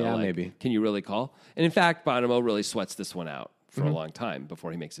 Yeah, maybe. Can you really call? And in fact, Bonomo really sweats this one out for Mm-hmm. a long time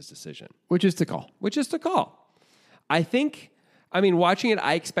before he makes his decision, Which is to call. which is to call. Watching it,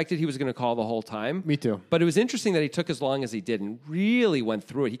 I expected he was going to call the whole time. Me too. But it was interesting that he took as long as he did and really went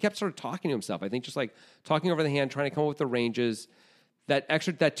through it. He kept sort of talking to himself. I think just like talking over the hand, trying to come up with the ranges. That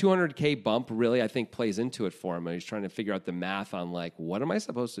 200K bump really, I think, plays into it for him. And he's trying to figure out the math on like, what am I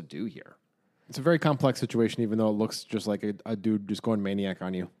supposed to do here? It's a very complex situation, even though it looks just like a dude just going maniac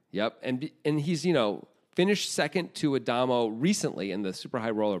on you. Yep. And he's, finished second to Adamo recently in the Super High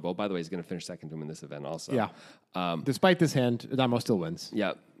Roller Bowl. By the way, he's going to finish second to him in this event also. Yeah. Despite this hand, Adamo still wins.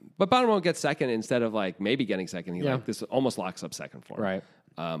 Yeah. But Bonomo gets second instead of like maybe getting second. He Yeah. this almost locks up second for him.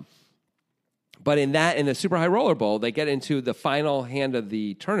 Right. But in the Super High Roller Bowl, they get into the final hand of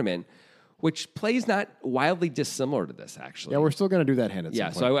the tournament, which plays not wildly dissimilar to this, actually. Yeah, we're still going to do that hand at Yeah,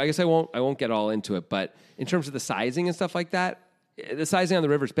 some point. so I guess I won't get all into it, but in terms of the sizing and stuff like that, the sizing on the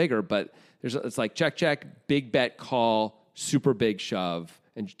river's bigger, but it's like check, big bet call, super big shove,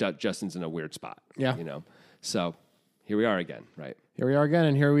 and Justin's in a weird spot. Yeah. So here we are again, right? Here we are again,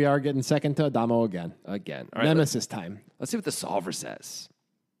 and here we are getting second to Adamo again. Again. All right, Nemesis time. let's see what the solver says.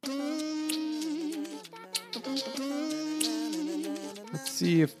 Let's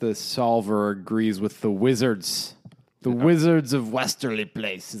see if the solver agrees with the Wizards. The Wizards of Westerly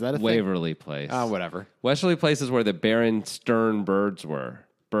Place. Is that a thing? Waverly Place. Whatever. Westerly Place is where the Baron Stern birds were.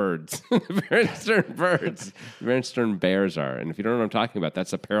 Birds. Baron Stern birds. Baron Stern bears are. And if you don't know what I'm talking about,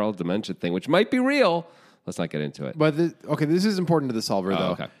 that's a parallel dimension thing, which might be real. Let's not get into it. But this is important to the solver,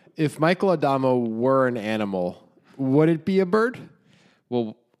 though. okay. If Michael Adamo were an animal, would it be a bird?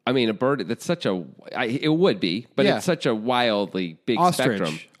 Well, a bird, that's such a... it would be, but Yeah. it's such a wildly big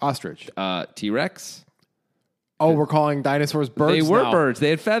spectrum. Ostrich. T-Rex? Oh, we're calling dinosaurs birds They were now. birds. They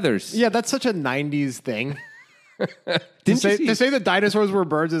had feathers. Yeah, that's such a 90s thing. Didn't you see- To say that dinosaurs were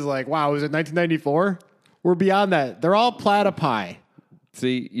birds is like, wow, was it 1994? We're beyond that. They're all platypi.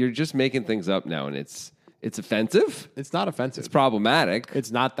 See, you're just making things up now, and it's offensive. It's not offensive. It's problematic.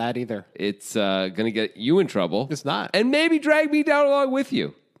 It's not that either. It's going to get you in trouble. It's not. And maybe drag me down along with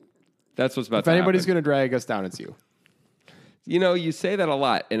you. That's what's about If to anybody's happen. going to drag us down, it's you. You say that a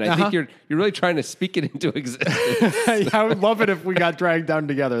lot, and I think you're really trying to speak it into existence. I would love it if we got dragged down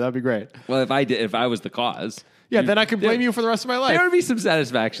together. That'd be great. Well, if I was the cause, Yeah, then I could blame you for the rest of my life. there would be some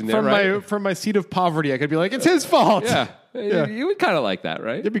satisfaction there, From right? from my seat of poverty, I could be like, it's his fault. Yeah. Yeah. You would kind of like that,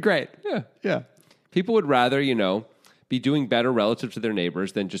 right? It'd be great. Yeah. Yeah. People would rather, be doing better relative to their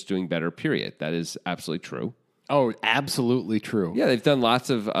neighbors than just doing better, period. That is absolutely true. Oh, absolutely true. Yeah, they've done lots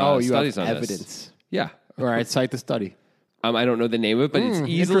of you studies have on evidence. this. Yeah. All right, cite the study. I don't know the name of it, but it's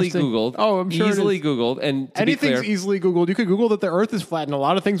easily interesting. Googled. Oh, I'm sure it Easily is. Googled. And to be Anything's clear, easily Googled. You could Google that the Earth is flat, and a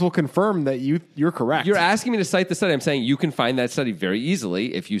lot of things will confirm that you're correct. you're asking me to cite the study. I'm saying you can find that study very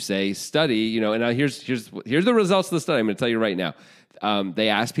easily if you say study, and now here's the results of the study. I'm going to tell you right now. They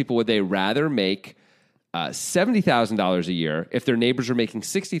asked people would they rather make $70,000 a year if their neighbors are making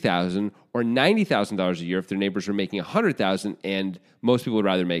 $60,000 or $90,000 a year if their neighbors are making $100,000, and most people would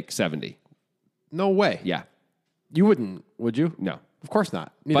rather make 70. No way. Yeah. You wouldn't, would you? No. Of course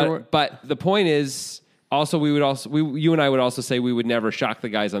not. Neither would- But the point is Also, you and I would also say we would never shock the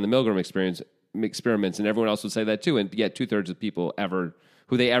guys on the Milgram experiments, and everyone else would say that too. And yet, 2/3 of people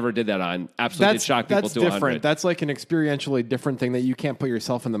who they ever did that on absolutely did shock people that's to different. 100. That's like an experientially different thing that you can't put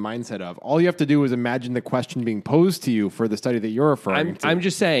yourself in the mindset of. All you have to do is imagine the question being posed to you for the study that you're referring to. I'm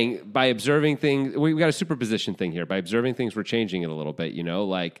just saying, by observing things, we've got a superposition thing here. By observing things, we're changing it a little bit.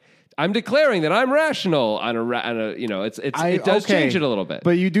 Like I'm declaring that I'm rational on a it does change it a little bit.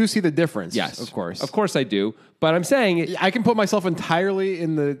 But you do see the difference. Yes, of course I do. But I'm saying I can put myself entirely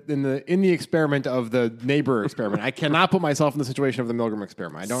in the experiment of the neighbor experiment. I cannot put myself in the situation of the Milgram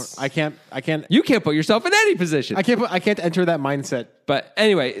experiment. I can't. You can't put yourself in any position. I can't enter that mindset. But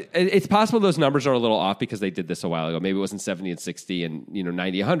anyway, it's possible those numbers are a little off because they did this a while ago. Maybe it wasn't 70 and 60 and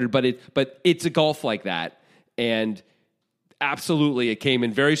 90 100, but it's a gulf like that. And absolutely, it came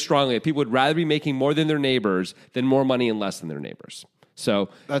in very strongly. People would rather be making more than their neighbors than more money and less than their neighbors. So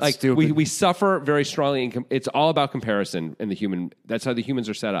that's stupid. We suffer very strongly. It's all about comparison in the human. That's how the humans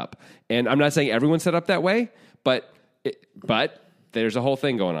are set up. And I'm not saying everyone's set up that way, but there's a whole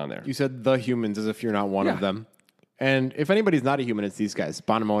thing going on there. You said the humans as if you're not one of them. And if anybody's not a human, it's these guys,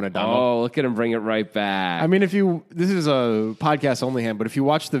 Bonomo and Adamo. Oh, look at him bring it right back. I mean, this is a podcast only hand, but if you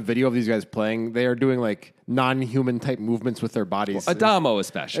watch the video of these guys playing, they are doing like non-human type movements with their bodies. Adamo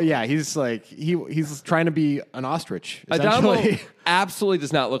especially. Yeah, he's like, he's trying to be an ostrich. Adamo absolutely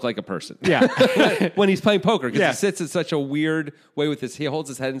does not look like a person. Yeah. When he's playing poker, because he sits in such a weird way he holds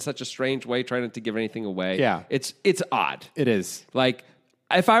his head in such a strange way, trying not to give anything away. Yeah. It's odd. It is. Like,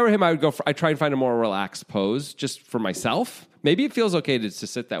 if I were him, I'd try and find a more relaxed pose just for myself. Maybe it feels okay to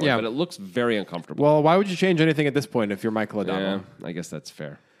sit that way, but it looks very uncomfortable. Well, why would you change anything at this point if you're Michael Adamo? Yeah, I guess that's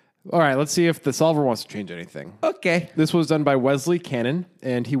fair. All right, let's see if the solver wants to change anything. Okay. This was done by Wesley Cannon,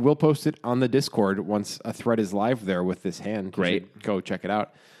 and he will post it on the Discord once a thread is live there with this hand. Great. You should go check it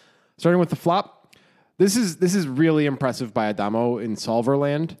out. Starting with the flop. This is really impressive by Adamo in Solver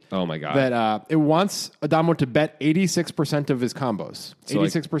Land. Oh my god! That it wants Adamo to bet 86% of his combos.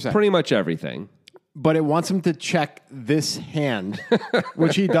 86%, pretty much everything. But it wants him to check this hand,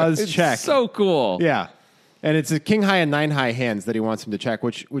 which he does check. So cool. Yeah, and it's a king high and 9 high hands that he wants him to check,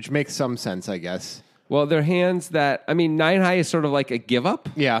 which makes some sense, I guess. Well, they're hands that 9 high is sort of like a give up.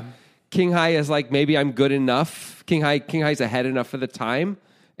 Yeah, king high is like maybe I'm good enough. King high's ahead enough for the time.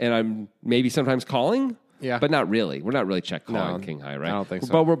 And I'm maybe sometimes calling, but not really. We're not really check calling king high, right? I don't think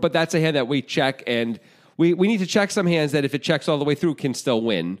so. But that's a hand that we check, and we need to check some hands that if it checks all the way through can still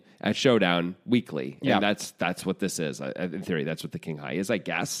win at Showdown weekly. Yeah. And that's what this is. In theory, that's what the king high is, I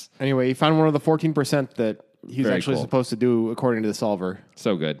guess. Anyway, he found one of the 14% that he's Very actually cool. supposed to do according to the solver.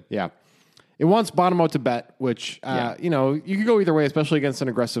 So good. Yeah. It wants Bonomo to bet, which, you could go either way, especially against an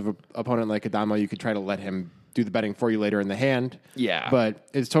aggressive opponent like Adamo. You could try to let him do the betting for you later in the hand. Yeah. But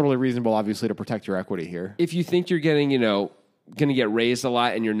it's totally reasonable, obviously, to protect your equity here. If you think you're getting, going to get raised a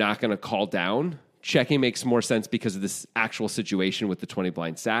lot and you're not going to call down, checking makes more sense because of this actual situation with the 20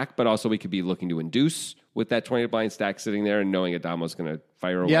 blind stack. But also we could be looking to induce with that 20 blind stack sitting there and knowing Adamo's going to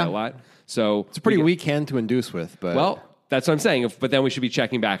fire away a lot. So it's a pretty weak hand to induce with. But well, that's what I'm saying. But then we should be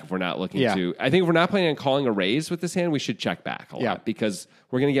checking back if we're not looking to. I think if we're not planning on calling a raise with this hand, we should check back a lot because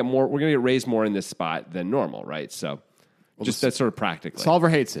we're going to get more. We're going to get raised more in this spot than normal, right? So just that's sort of practically. Solver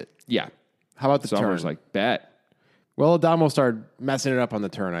hates it. Yeah. How about the Solver's turn? like bet. Well, Adamo started messing it up on the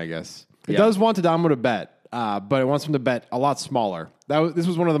turn, I guess. It Yeah. does want Adamo to bet, but it wants him to bet a lot smaller. This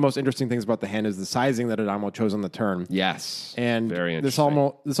was one of the most interesting things about the hand is the sizing that Adamo chose on the turn. Yes. And very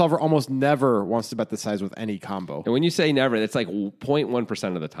interesting. the solver almost never wants to bet the size with any combo. And when you say never, that's like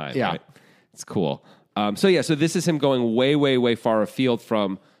 0.1% of the time. Yeah. Right? It's cool. So this is him going way, way, way far afield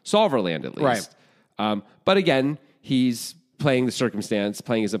from Solver Land at least. Right. But again, he's playing the circumstance,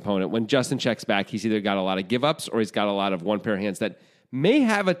 playing his opponent. When Justin checks back, he's either got a lot of give ups or he's got a lot of one pair hands that may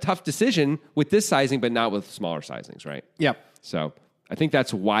have a tough decision with this sizing, but not with smaller sizings, right? Yep. So I think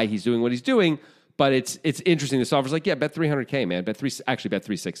that's why he's doing what he's doing. But it's interesting. The solver's like, bet 300K, man. Bet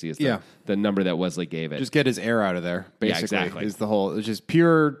 360 is the number that Wesley gave it. Just get his air out of there, basically. exactly. Is the whole, it's just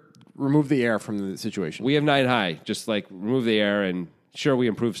pure remove the air from the situation. We have 9 high. Just like remove the air, and sure, we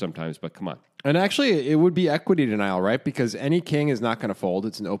improve sometimes, but come on. And actually, it would be equity denial, right? Because any king is not going to fold.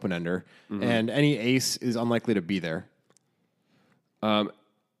 It's an open ender. Mm-hmm. And any ace is unlikely to be there. What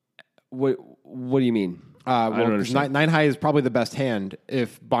do you mean? I don't Well, understand. 9 high is probably the best hand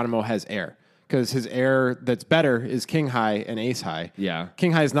if Bonomo has air. Because his air that's better is king high and ace high. Yeah.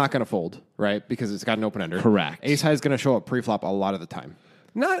 King high is not going to fold, right? Because it's got an open ender. Correct. Ace high is going to show up pre-flop a lot of the time.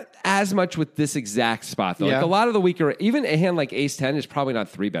 Not as much with this exact spot, though. Yeah. Like a lot of the weaker, even a hand like ace 10 is probably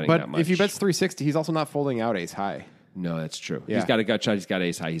not 3-betting that But much. if he bets 360, he's also not folding out ace high. No, that's true. Yeah. He's got a gut shot. He's got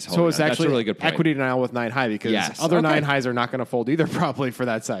ace high. He's holding So it's on. actually That's a really good point. equity denial with 9 high because Yes. other Okay. 9 highs are not going to fold either probably for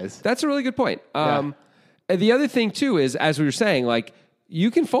that size. That's a really good point. Yeah. And the other thing too is, as we were saying, like you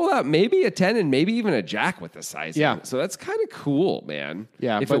can fold out maybe a 10 and maybe even a jack with the size. Yeah. So that's kind of cool, man.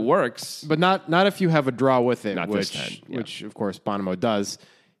 Yeah, if but- it works. But not if you have a draw with it, Not this 10, yeah. which of course Bonomo does.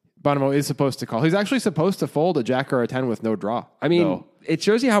 Bonomo is supposed to call. He's actually supposed to fold a jack or a 10 with no draw. I mean, though. it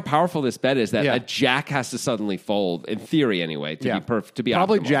shows you how powerful this bet is that Yeah. a jack has to suddenly fold, in theory anyway, to be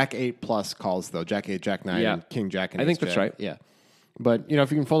probably optimal. jack 8 plus calls though. Jack 8, jack 9, Yeah. and king jack. And I think ace that's jack. right. Yeah, but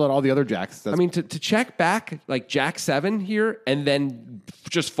if you can fold out all the other jacks, that's I mean, to check back like jack 7 here and then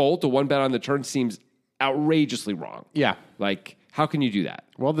just fold to one bet on the turn seems outrageously wrong. yeah. Like, how can you do that?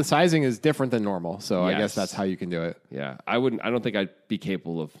 Well, the sizing is different than normal, so I Yes. guess that's how you can do it. Yeah, I don't think I'd be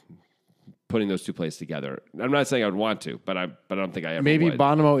capable of putting those two plays together. I'm not saying I would want to, but I don't think I ever Maybe would.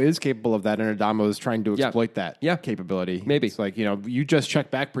 Bonomo is capable of that, and Adamo is trying to Yeah. exploit that Yeah. capability. Maybe. It's like, you just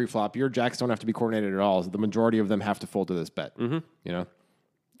check back pre-flop. Your jacks don't have to be coordinated at all. The majority of them have to fold to this bet. Mm-hmm.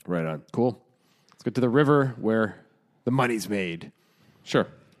 Right on. Cool. Let's get to the river where the money's made. Sure.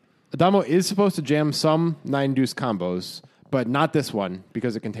 Adamo is supposed to jam some 9-deuce combos, but not this one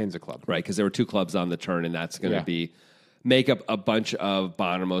because it contains a club. Right, because there were two clubs on the turn, and that's going to Yeah. make up a bunch of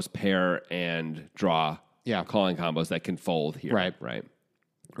Bonomo's pair and draw calling combos that can fold here. Right. Right.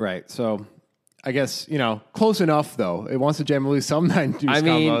 Right. So I guess, close enough, though. It wants to jam at least some 9-deuce I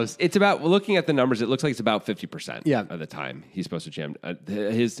mean, combos. it's about looking at the numbers. It looks like it's about 50% Yeah. of the time he's supposed to jam of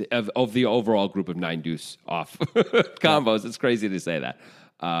the overall group of 9-deuce off combos. It's crazy to say that.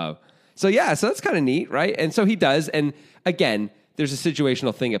 So that's kind of neat, right? And so he does. And again, there's a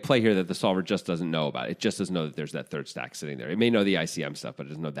situational thing at play here that the solver just doesn't know about. It just doesn't know that there's that third stack sitting there. It may know the ICM stuff, but it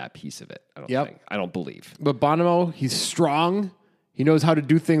doesn't know that piece of it. I don't Yep. think. I don't believe. But Bonomo, he's strong. He knows how to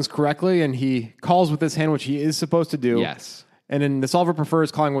do things correctly, and he calls with this hand, which he is supposed to do. Yes. And then the solver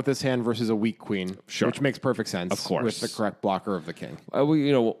prefers calling with this hand versus a weak queen, Sure. which makes perfect sense. Of course. with the correct blocker of the king.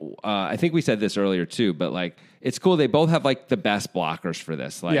 I think we said this earlier too, but like it's cool. They both have like the best blockers for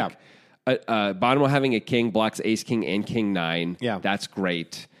this. Like, Yeah. Bonomo having a king blocks ace king and king 9. Yeah. That's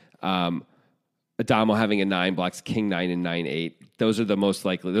great. Adamo having a 9 blocks king 9 and 9-8. Those are the most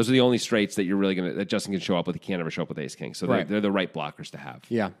likely. Those are the only straights that you're really that Justin can show up with. He can't ever show up with ace king. So Right. they're the right blockers to have.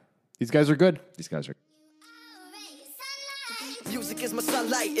 Yeah, these guys are good. These guys are. Music is my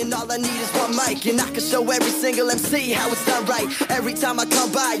sunlight, and all I need is one mic. And I can show every single MC how it's done right. Every time I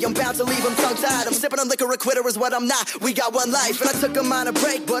come by, I'm bound to leave them tongue-tied. I'm sipping on liquor, a quitter is what I'm not. We got one life, and I took a minor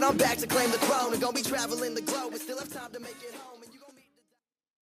break, but I'm back to claim the throne. And gonna be traveling the globe, and still have time to make it home. And you